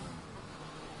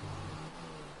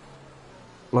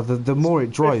 Like the more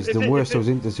it dries, the worse those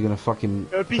inters are going to fucking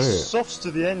It would be hurt. softs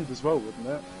to the end as well, wouldn't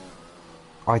it?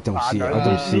 I don't see it. no, I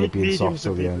don't see it being mediums soft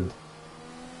till are the people. end.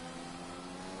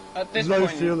 At this Low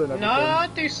point, fuel and no, everything.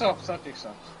 I'd do softs, I'd do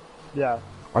softs. Yeah.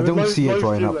 I don't see it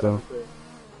drying fuel up and though. everything.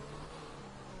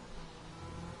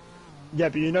 Yeah,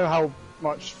 but you know how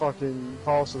much fucking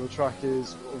faster the track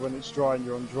is when it's dry and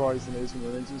you're on dries than it is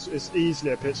when it's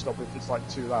easily a pit stop if it's like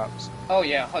 2 laps. Oh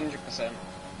yeah, 100%.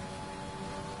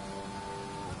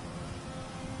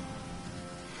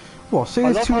 What? Say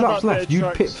I there's love 2 how laps that bit left. of You'd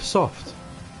tracks- pit for soft.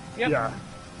 Yep. Yeah.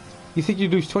 You think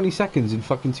you'd lose 20 seconds in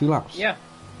fucking 2 laps? Yeah.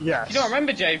 Yes. You don't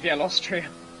remember JVL Austria?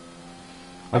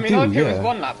 I mean, do, I there yeah. was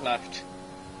 1 lap left.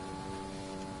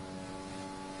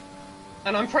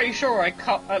 And I'm pretty sure I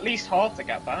cut at least half to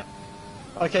get back.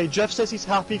 Okay, Jeff says he's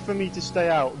happy for me to stay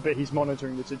out, but he's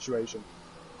monitoring the situation.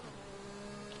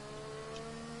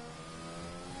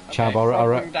 Chab, Okay, I'll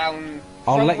front wing down,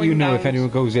 I'll front let you wing know down if anyone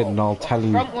goes in, and I'll tell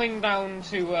you. Front wing down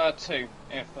to 2,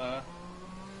 if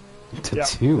To Yeah,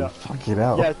 2? yeah. Fucking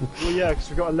hell. Yeah, well, yeah, because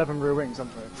we've got 11 rear wings,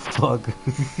 haven't we? Fuck.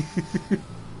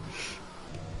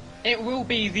 It will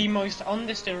be the most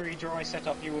understeery dry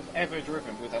setup you have ever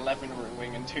driven with 11 rear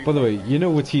wing and 2. By the way, you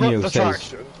know what Tino Not the says?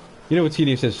 traction. You know what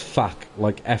Tino says FAQ,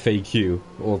 like FAQ,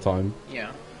 all the time?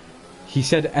 Yeah. He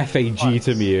said FAG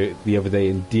to me the other day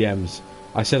in DMs.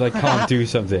 I said I can't do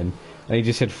something, and he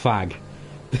just said fag.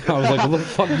 I was like, what the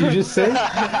fuck did you just say?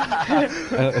 I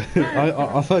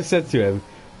said to him,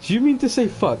 do you mean to say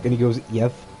fuck? And he goes,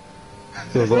 yep.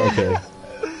 So I was like, okay. I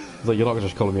was like, you're not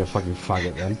just calling me a fucking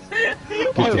faggot then.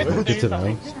 Good to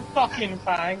know. Fucking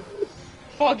fag.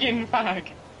 Fucking fag.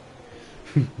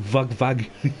 Vag.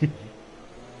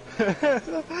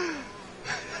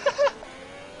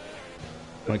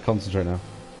 Right, concentrate now.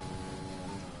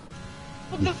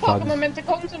 What the fuck am I meant to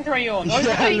concentrate on?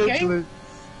 Literally.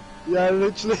 Yeah,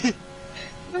 literally.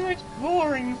 The most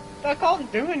boring. I can't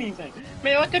do anything. I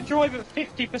mean, I could drive at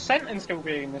 50% and still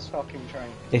be in this fucking train.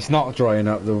 It's not drying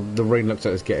up. The rain looks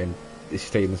like it's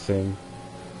staying the same.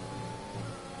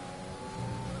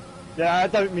 Yeah, I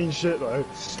don't mean shit though.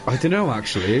 I don't know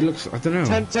actually. It looks. I don't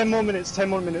know. 10 more minutes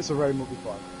of rain will be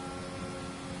fine.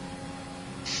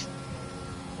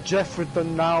 Jeff with the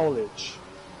knowledge.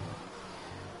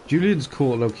 Julian's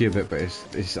caught Loki a bit, but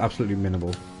it's absolutely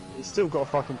minimal. He's still got a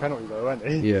fucking penalty though,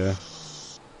 hasn't he? Yeah.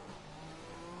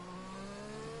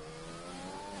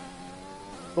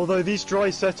 Although these dry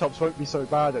setups won't be so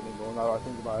bad anymore now that I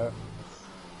think about it.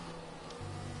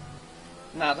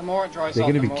 Nah, the more it dries They're up,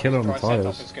 gonna the be more killer the on dry the setup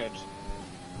tyres. is good.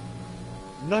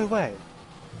 No way.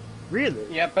 Really?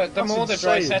 Yeah, but the That's more the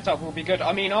dry insane. setup will be good.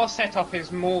 I mean, our setup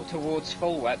is more towards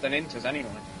full wet than Inter's anyway.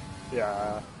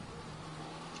 Yeah.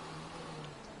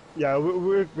 Yeah,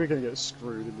 we're gonna get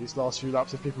screwed in these last few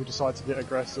laps if people decide to get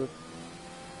aggressive.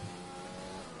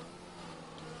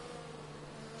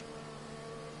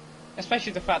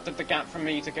 Especially the fact that the gap from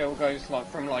me to Gil goes like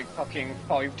from like fucking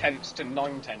 5/10 to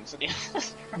 9/10 at the end of the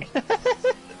straight.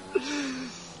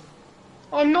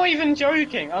 I'm not even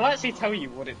joking. I'll actually tell you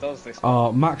what it does this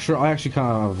time. Max, I actually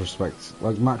kind of have respect.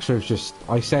 Like Max Rowe's just.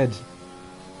 I said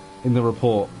in the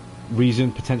report,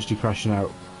 reason potentially crashing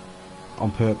out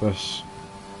on purpose,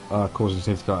 causing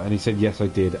safety car, and he said yes, I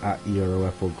did at Euro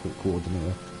F1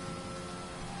 coordinator.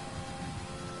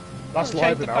 That's Check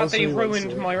live the now, fact so that he you won't see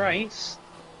ruined it. my race.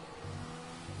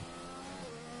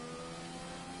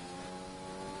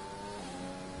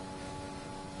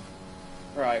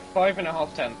 Right,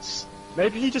 5.5 tenths.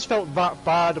 Maybe he just felt that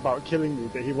bad about killing me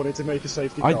that he wanted to make a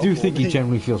safety I car do for think me. he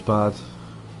generally feels bad.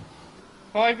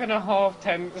 5.5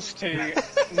 tenths to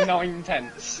 9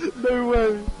 tenths. No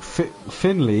way.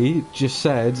 Finley just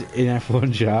said in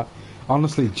F1 chat,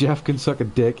 honestly, Jeff can suck a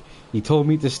dick. He told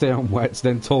me to stay on wets,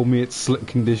 then told me it's slick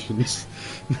conditions.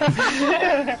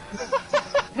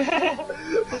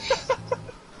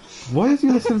 Why is he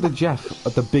listening to Jeff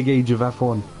at the big age of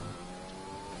F1?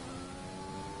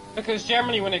 Because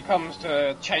generally when it comes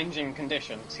to changing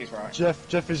conditions, he's right.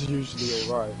 Jeff is usually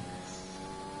alright.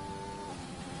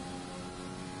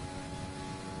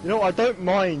 You know, I don't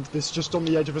mind this just on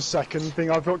the edge of a second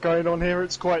thing I've got going on here,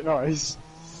 it's quite nice.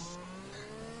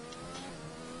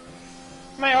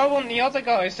 Mate, I want the other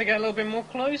guys to get a little bit more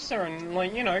closer and,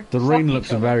 like, you know... The fuck rain each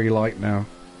looks other. very light now.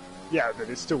 Yeah, but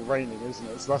it's still raining, isn't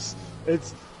it? So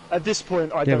it's at this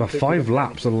point I Yeah, don't but think 5 we're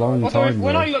laps a long Although, time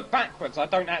when though. I look backwards, I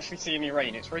don't actually see any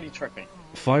rain. It's really trippy.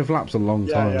 5 laps a long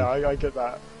Yeah, time. yeah, I get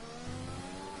that.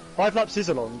 5 laps is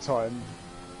a long time.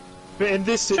 But in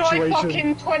this Try situation...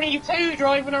 fucking 22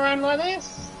 driving around like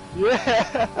this?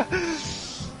 Yeah!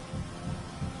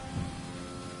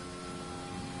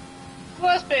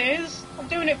 Worst bit is, I'm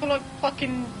doing it for like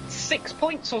fucking 6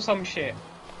 points or some shit.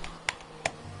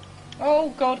 Oh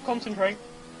god, concentrate.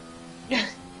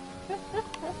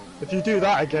 If you do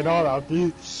that again, I'll have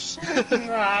you.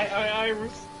 Right, I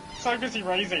was so busy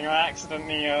racing, I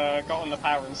accidentally got on the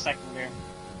power in second gear.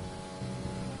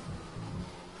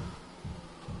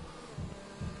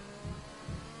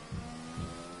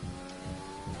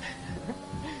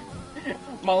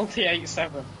 Multi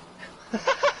 8-7.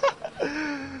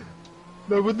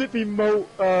 No, wouldn't it be Molt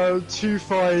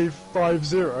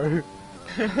 2550?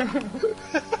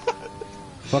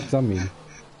 Fuck that mean?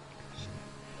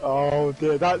 Oh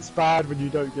dear, that's bad when you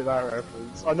don't get that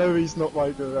reference. I know he's not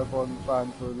like an F1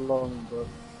 fan for long, but...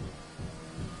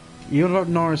 You're about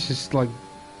Norris is like...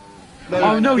 No,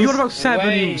 Oh no, this- you're about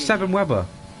Wait. Seven Weber.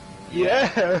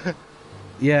 Yeah!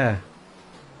 Yeah,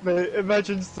 Mate,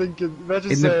 imagine saying in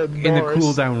the Norris.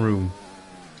 cool down room.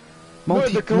 Not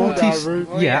in the cool down room.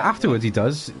 Oh, yeah, yeah. afterwards he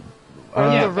does.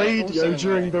 On Yeah, the but radio also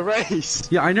during right. the race.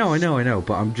 Yeah, I know,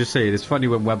 but I'm just saying, it's funny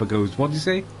when Weber goes, what did you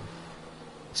say?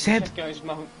 Seb, Just goes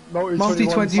multi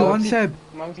 21, Seb,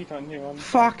 multi 21.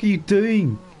 fuck are you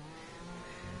doing?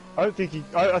 I don't think he.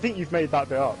 I think you've made that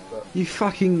bit up, but You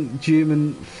fucking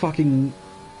German fucking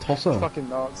tosser. fucking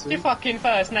Nazi. Your fucking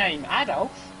first name,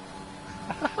 Adolf?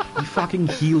 You fucking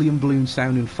helium balloon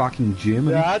sounding fucking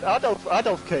German. Yeah,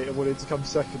 Adolf Cater wanted to come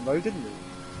second though, didn't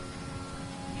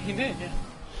he? He did, yeah.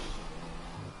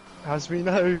 As we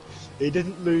know, he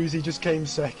didn't lose, he just came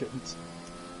second.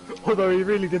 Although he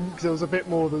really didn't, because there was a bit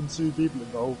more than 2 people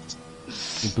involved.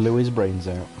 He blew his brains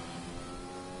out.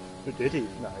 But did he?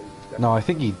 No. No, I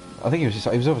think he was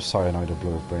over cyanide or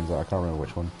blew his brains out. I can't remember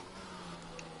which one.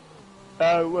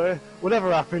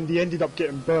 Whatever happened, he ended up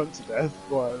getting burnt to death.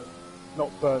 Well, not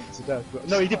burnt to death, but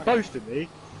no, he did both, didn't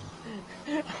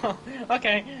he?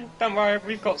 Okay, don't worry,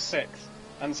 we've got 6th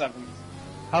and 7th.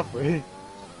 Have we?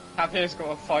 Javier's got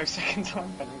a 5-second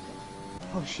time penalty.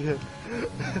 Oh shit.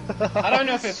 I don't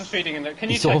know if it's for speeding in the. Can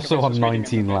you He's check also if on it's for speeding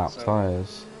 19 in the lap pits, so-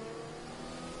 tyres.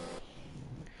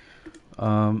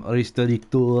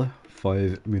 Restart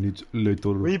 5 minutes later.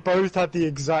 We both had the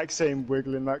exact same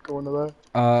wiggle in that corner there.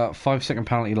 5-second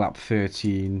penalty, lap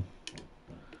 13.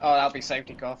 Oh, that'll be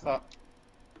safety car, fuck.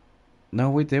 No,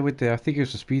 wait there. I think it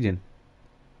was for speeding.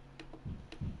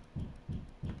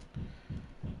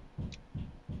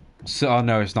 So, oh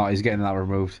no, it's not. He's getting that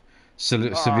removed.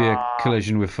 Severe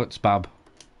collision with Footspab.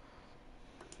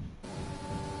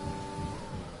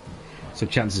 So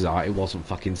chances are it wasn't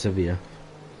fucking severe.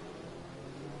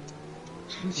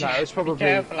 No, it's probably. Be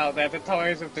careful out there, the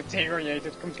tyres have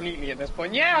deteriorated completely at this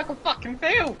point. Yeah, I can fucking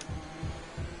feel!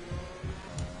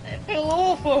 It feels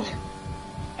awful!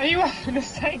 Are you having the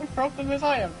same problem as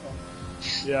I am?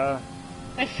 Yeah.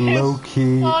 It feels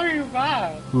Low-key. so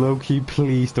bad! Loki,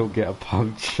 please don't get a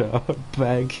puncture.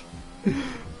 Beg.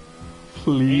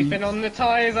 Please. You've been on the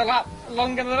tyres a lap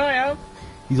longer than I have.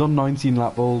 He's on 19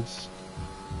 lap bolts.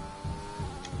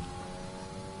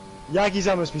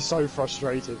 Yagizan must be so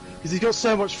frustrated because he's got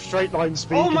so much straight line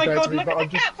speed Oh my compared god, to me, look but at I'm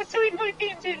the just gap between Mikey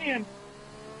and Julian!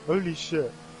 holy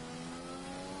shit.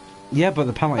 Yeah, but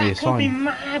the penalty That is could be fine.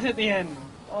 mad at the end.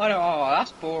 Oh,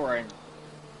 that's boring.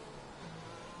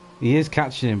 He is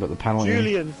catching him, but the penalty.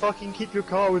 Julian, fucking keep your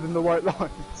car within the white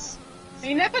lines.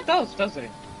 He never does he?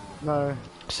 No.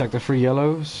 Sector 3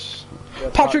 yellows. Yeah,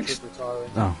 Patrick's- Patrick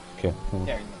retiring Oh, okay. Cool.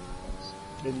 Yeah,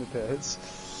 in the pits.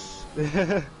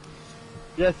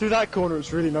 Yeah, through that corner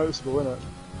it's really noticeable, isn't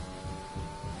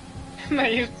it?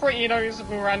 Mate, it's pretty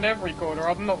noticeable around every corner,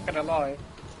 I'm not gonna lie.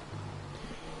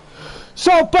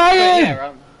 Stop But banging!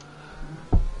 yeah,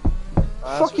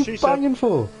 That's Fuck what you she said. banging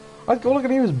for? All I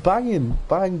can hear is banging.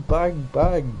 Bang, bang,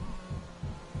 bang.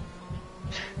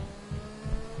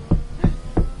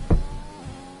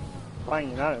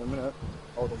 Banging out in a minute.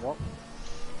 Hold on, what?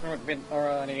 already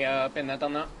been there,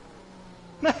 done that.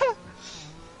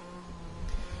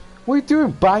 What are you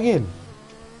doing banging?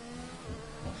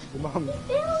 Your mum.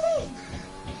 Building!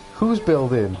 Who's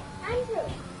building? Andrew!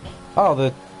 Oh,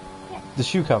 the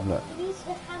shoe cabinet. These are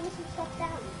the hammers and stuff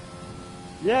down.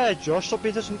 Yeah, Josh, stop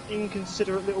being such an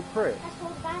inconsiderate little prick. That's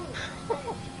called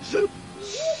banging. You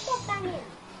stop banging!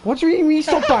 What do you mean you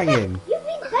stop banging? You've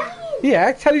been banging!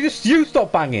 Yeah, tell you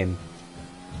stop banging.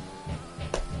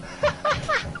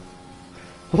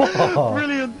 What?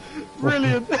 Brilliant!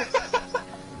 Brilliant!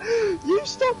 You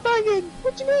stop banging!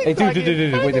 What do you mean? Hey, banging?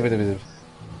 dude, wait there.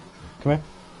 Come here.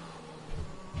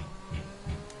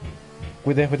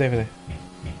 Wait there.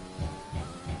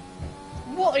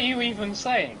 What are you even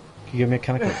saying? Can you give me a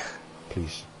can of Coke,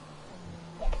 please?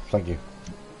 Thank you.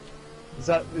 Is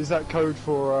that code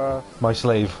for My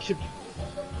slave.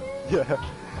 yeah.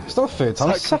 It's not the third time,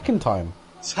 it's the second time.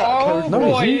 Is that Oh code No,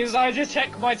 it boys, isn't. I just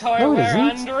checked my tyre No, it wear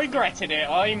isn't. and regretted it.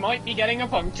 I might be getting a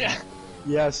puncture.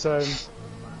 Yes, well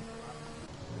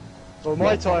my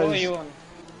What are tyres you on?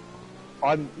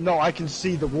 I can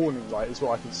see the warning light is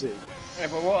what I can see. Yeah,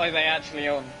 but what are they actually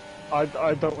on? I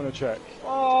don't want to check.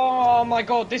 Oh my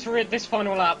god, this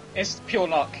final lap is pure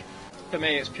luck. For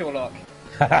me, it's pure luck.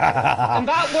 And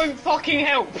that won't fucking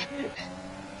help!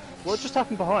 What just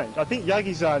happened behind? I think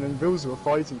Yagizan and Vilza were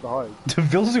fighting behind.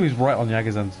 Vilzu is right on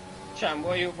Yagazan's. Cham,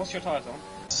 what's your tyres on?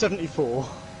 74.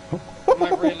 My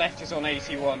rear left is on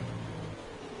 81.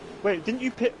 Wait, didn't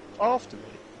you pit after me?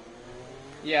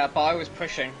 Yeah, but I was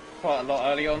pushing quite a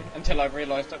lot early on until I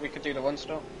realised that we could do the one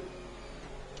stop.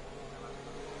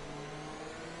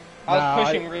 I was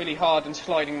pushing really hard and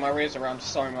sliding my rears around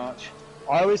so much.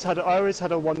 I always had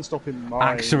a one stop in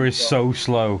mind. Axa is but- so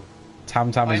slow. Tam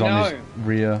is I on his know.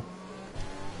 rear.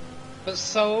 But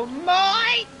so am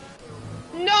I!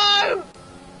 No!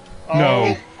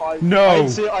 No. I No.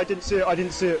 didn't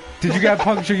see it. Did you get a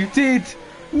puncture? You did!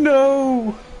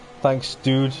 No! Thanks,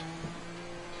 dude.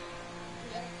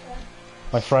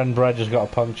 My friend Brad just got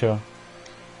a puncture.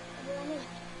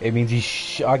 It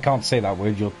means I can't say that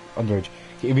word. You're underage.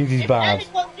 It means he's bad.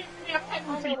 Anyone gives me a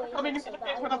penalty for coming into the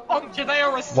pit with a puncture, they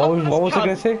are a What was I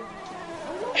gonna say?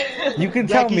 You can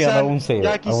tell me and I won't say it. I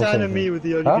won't say Yaki-san and me anything. were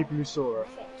the only Huh? people who saw her.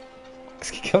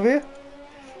 Come here.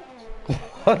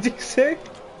 What did you say?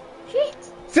 Shit!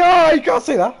 Oh, you can't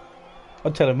say that.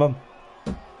 I'm telling Mum.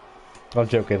 I'm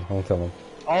joking. I won't tell Mum.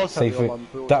 I'll tell Safe you it. on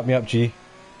my Dap me up, G.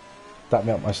 Dap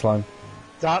me up, my slime.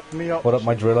 Dap me up. What up,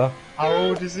 my driller? How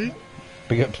old is he?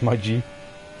 Big up to my G.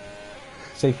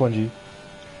 Safe one, G.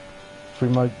 Free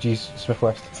my G's, Smith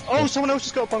West. Oh, someone else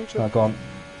just got a puncture. No, go on.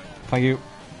 Thank you.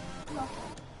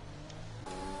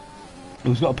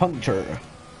 Who's got a puncture?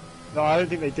 No, I don't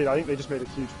think they did. I think they just made a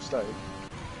huge mistake.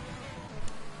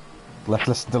 Let's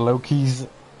listen to Loki's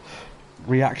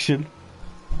reaction.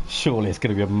 Surely it's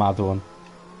going to be a mad one.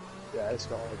 Yeah, it's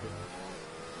got to be.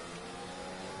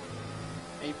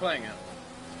 Are you playing it?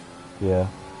 Yeah.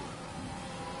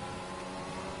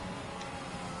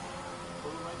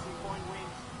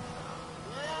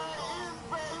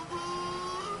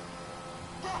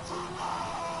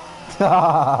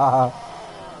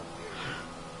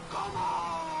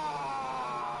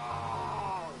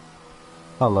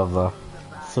 I love that.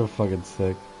 So fucking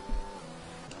sick.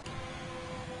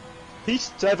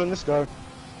 P7, let's go.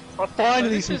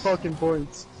 Finally this some is- fucking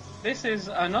points. This is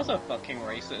another fucking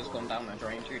race that has gone down the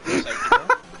drain due to the safety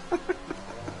car.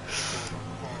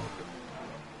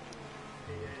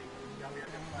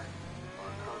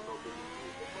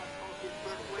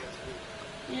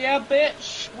 Yeah,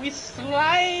 bitch, we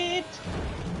slide.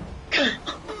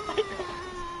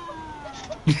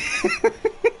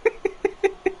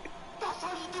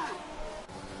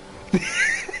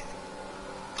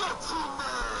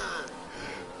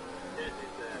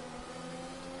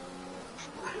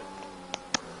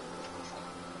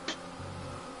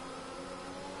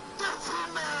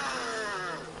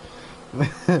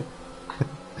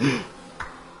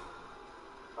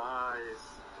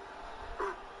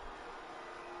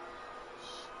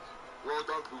 Well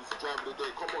done, Bruce, for driving the day.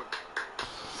 Come on.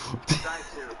 Thank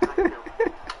you.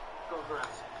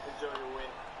 Congrats. Enjoy your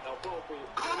win. Now go for you.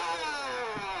 Come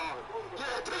on!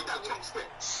 Yeah, take that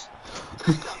chopsticks.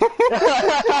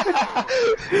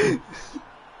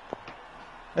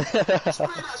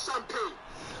 Spray that champagne.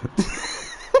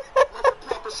 Not a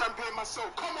proper champagne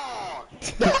myself. Come on!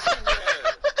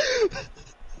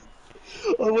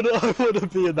 I wanna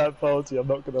be in that party, I'm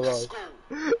not gonna lie. Let's go.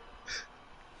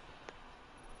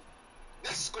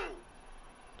 Let's go.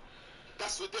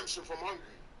 That's redemption from hungry.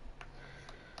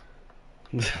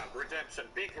 Redemption.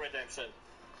 Big redemption.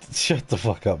 Shut the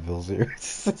fuck up, Vilzier.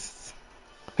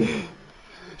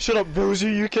 Shut up, Bills,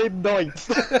 you came ninth.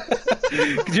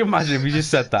 Could you imagine if you just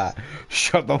said that?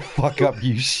 Shut the fuck up,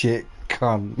 you shit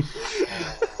cunt.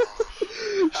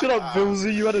 Shut up, Bills,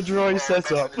 you had a dry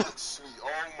setup. It looks sweet. Oh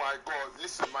my god,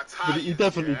 listen, my tires. But he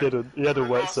definitely didn't. He had a On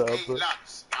the wet last setup, 8 but-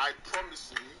 laps, I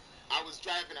promise you, I was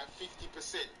driving at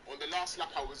 50%. On the last lap,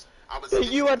 I was. Yeah,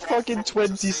 you had far fucking from 20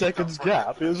 to save seconds that front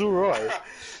gap, end. it was alright.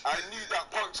 I knew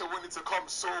that puncture wanted to come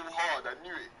so hard, I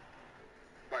knew it.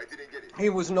 But I didn't get it. He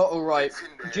was not alright.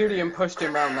 Julian pushed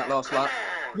him round that last lap.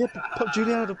 Yeah, but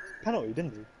Julian had a penalty,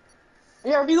 didn't he?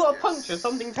 Yeah, if you got a puncture,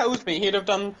 something tells me he'd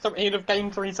have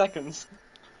gained 3 seconds.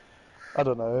 I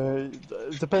don't know.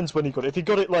 It depends when he got it. If he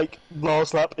got it like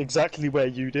last lap, exactly where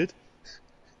you did,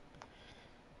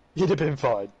 he'd have been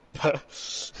fine. But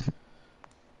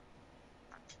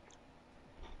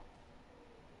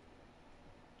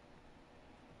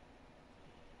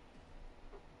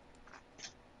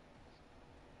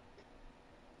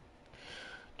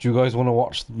Do you guys want to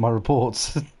watch my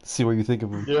reports? See what you think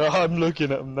of them? yeah, I'm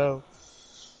looking at him now.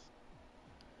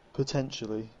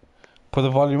 Potentially, Put the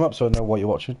volume up so I know what you're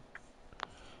watching.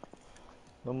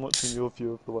 I'm watching your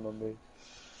view of the one on me.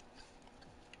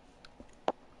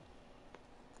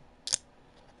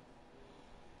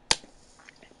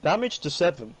 Damage to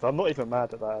 7th. I'm not even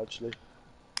mad at that actually.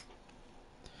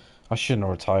 I shouldn't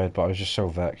have retired, but I was just so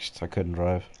vexed I couldn't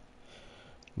drive.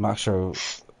 Maxro,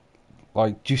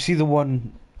 like, do you see the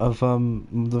one of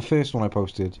the first one I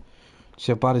posted?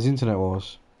 See how bad his internet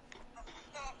was?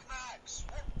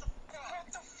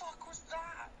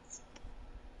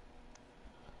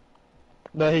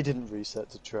 No, he didn't reset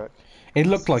the track. It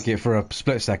looked like it for a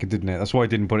split second, didn't it? That's why I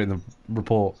didn't put it in the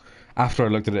report. After I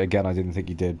looked at it again, I didn't think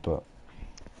he did, but...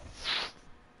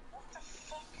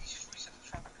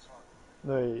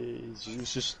 No, he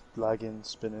was just lagging,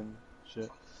 spinning, shit.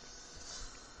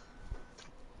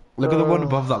 Look at the one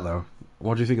above that, though.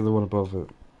 What do you think of the one above it?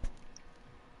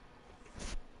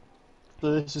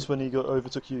 So this is when he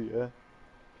overtook you,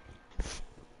 yeah?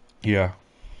 Yeah.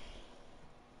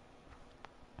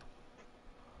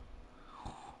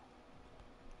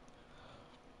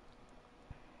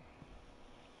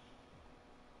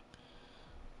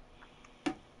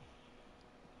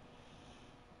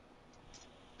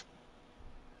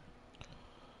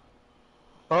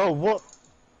 Oh, what?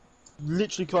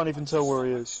 Literally can't even tell where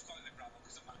he is.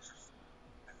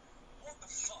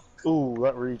 Ooh,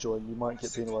 that rejoin, you might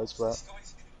get penalised for that.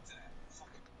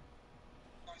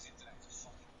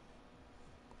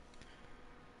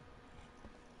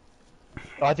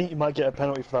 I think you might get a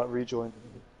penalty for that rejoin.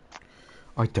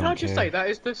 I don't Can I just care. say, that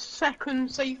is the second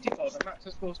safety foul that Max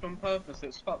has forced on purpose.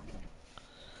 It's fucked.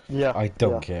 Yeah. I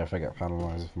don't yeah. care if I get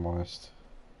penalised, if I'm honest.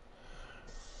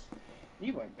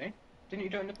 You won't be. Didn't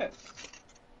you do it in the pit?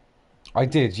 I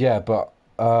did, yeah, but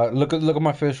look at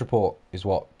my first report. Is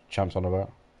what Champ's on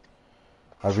about.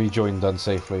 I rejoined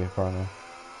unsafely, apparently.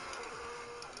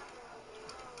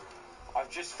 I've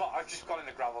just got in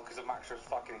the gravel because of Max's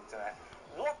fucking internet.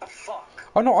 What the fuck?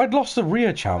 Oh no, I'd lost the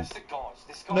rear, Champ.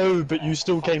 No, but you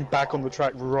still came back on the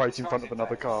track right in front of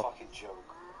another car.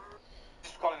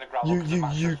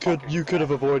 You could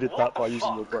have avoided that by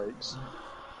using your brakes.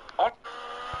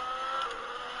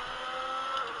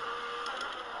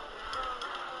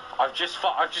 I've just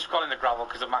got in the gravel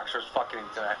because of Max's fucking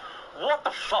internet. What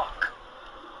the fuck?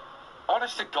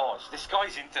 Honest to God, this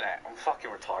guy's internet. I'm fucking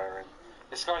retiring.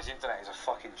 This guy's internet is a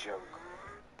fucking joke.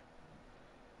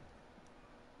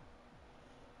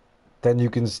 Then you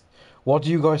can. What do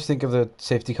you guys think of the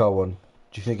safety car one?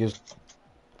 Do you think it's?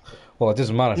 Well, it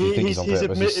doesn't matter if you think he's on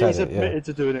purpose. He's admitted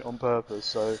to doing it on purpose,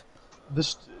 so the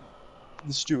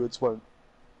stewards won't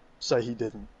say he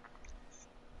didn't.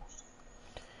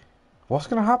 What's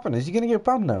going to happen? Is he going to get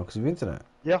banned now because of the internet?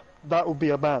 Yeah, that will be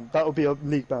a ban. That will be a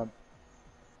league ban.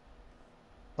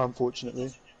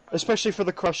 Unfortunately, especially for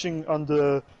the crashing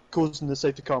under causing the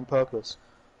safety car on purpose.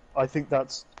 I think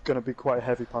that's going to be quite a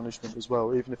heavy punishment as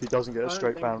well, even if he doesn't get a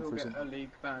straight ban for his. I don't think he'll get a league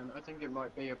ban. I think it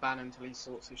might be a ban until he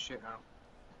sorts his shit out.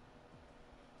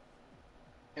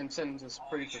 And sends us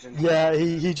proof of intent. Yeah,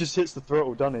 he just hits the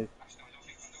throttle, doesn't he?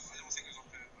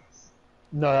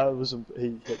 No, that wasn't.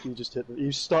 He just hit.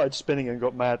 He started spinning and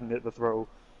got mad and hit the throttle.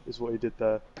 Is what he did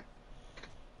there.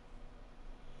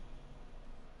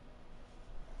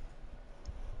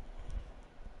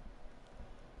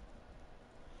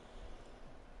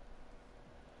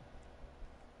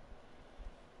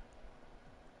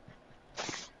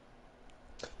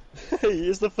 Hey,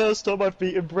 it's the first time I've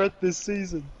beaten Brett this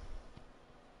season.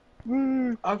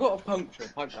 Woo! I got a puncture.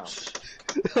 Pipe down.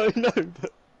 I know,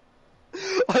 but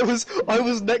I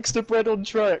was next to Brett on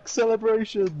track.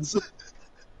 Celebrations.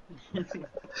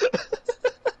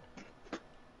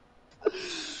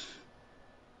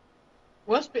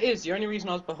 Worst bit is, the only reason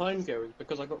I was behind Go is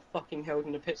because I got fucking held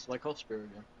in the pits like Oscar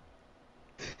again.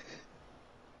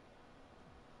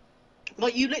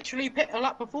 Like, you literally pit a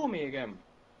lap before me again.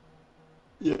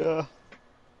 Yeah.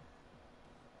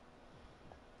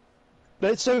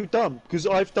 It's so dumb, because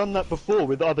I've done that before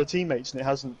with other teammates and it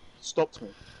hasn't stopped me.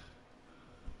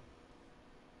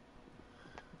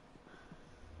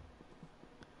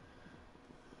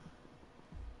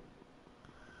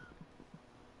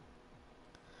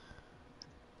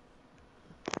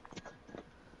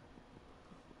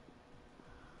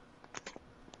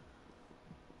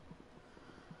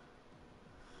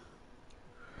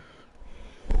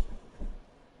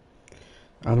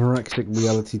 Anorexic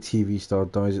reality TV star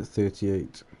dies at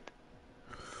 38.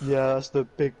 Yeah, that's the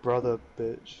Big Brother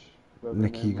bitch. whoever her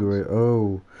Nikki name was.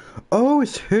 Gray. Oh,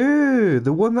 it's her!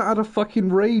 The one that had a fucking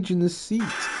rage in the seat.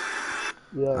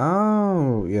 Yeah.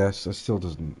 Oh, yes. It still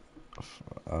doesn't.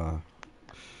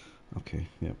 Okay.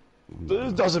 Yep. But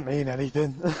it doesn't mean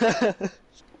anything.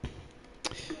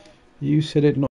 You said it. Not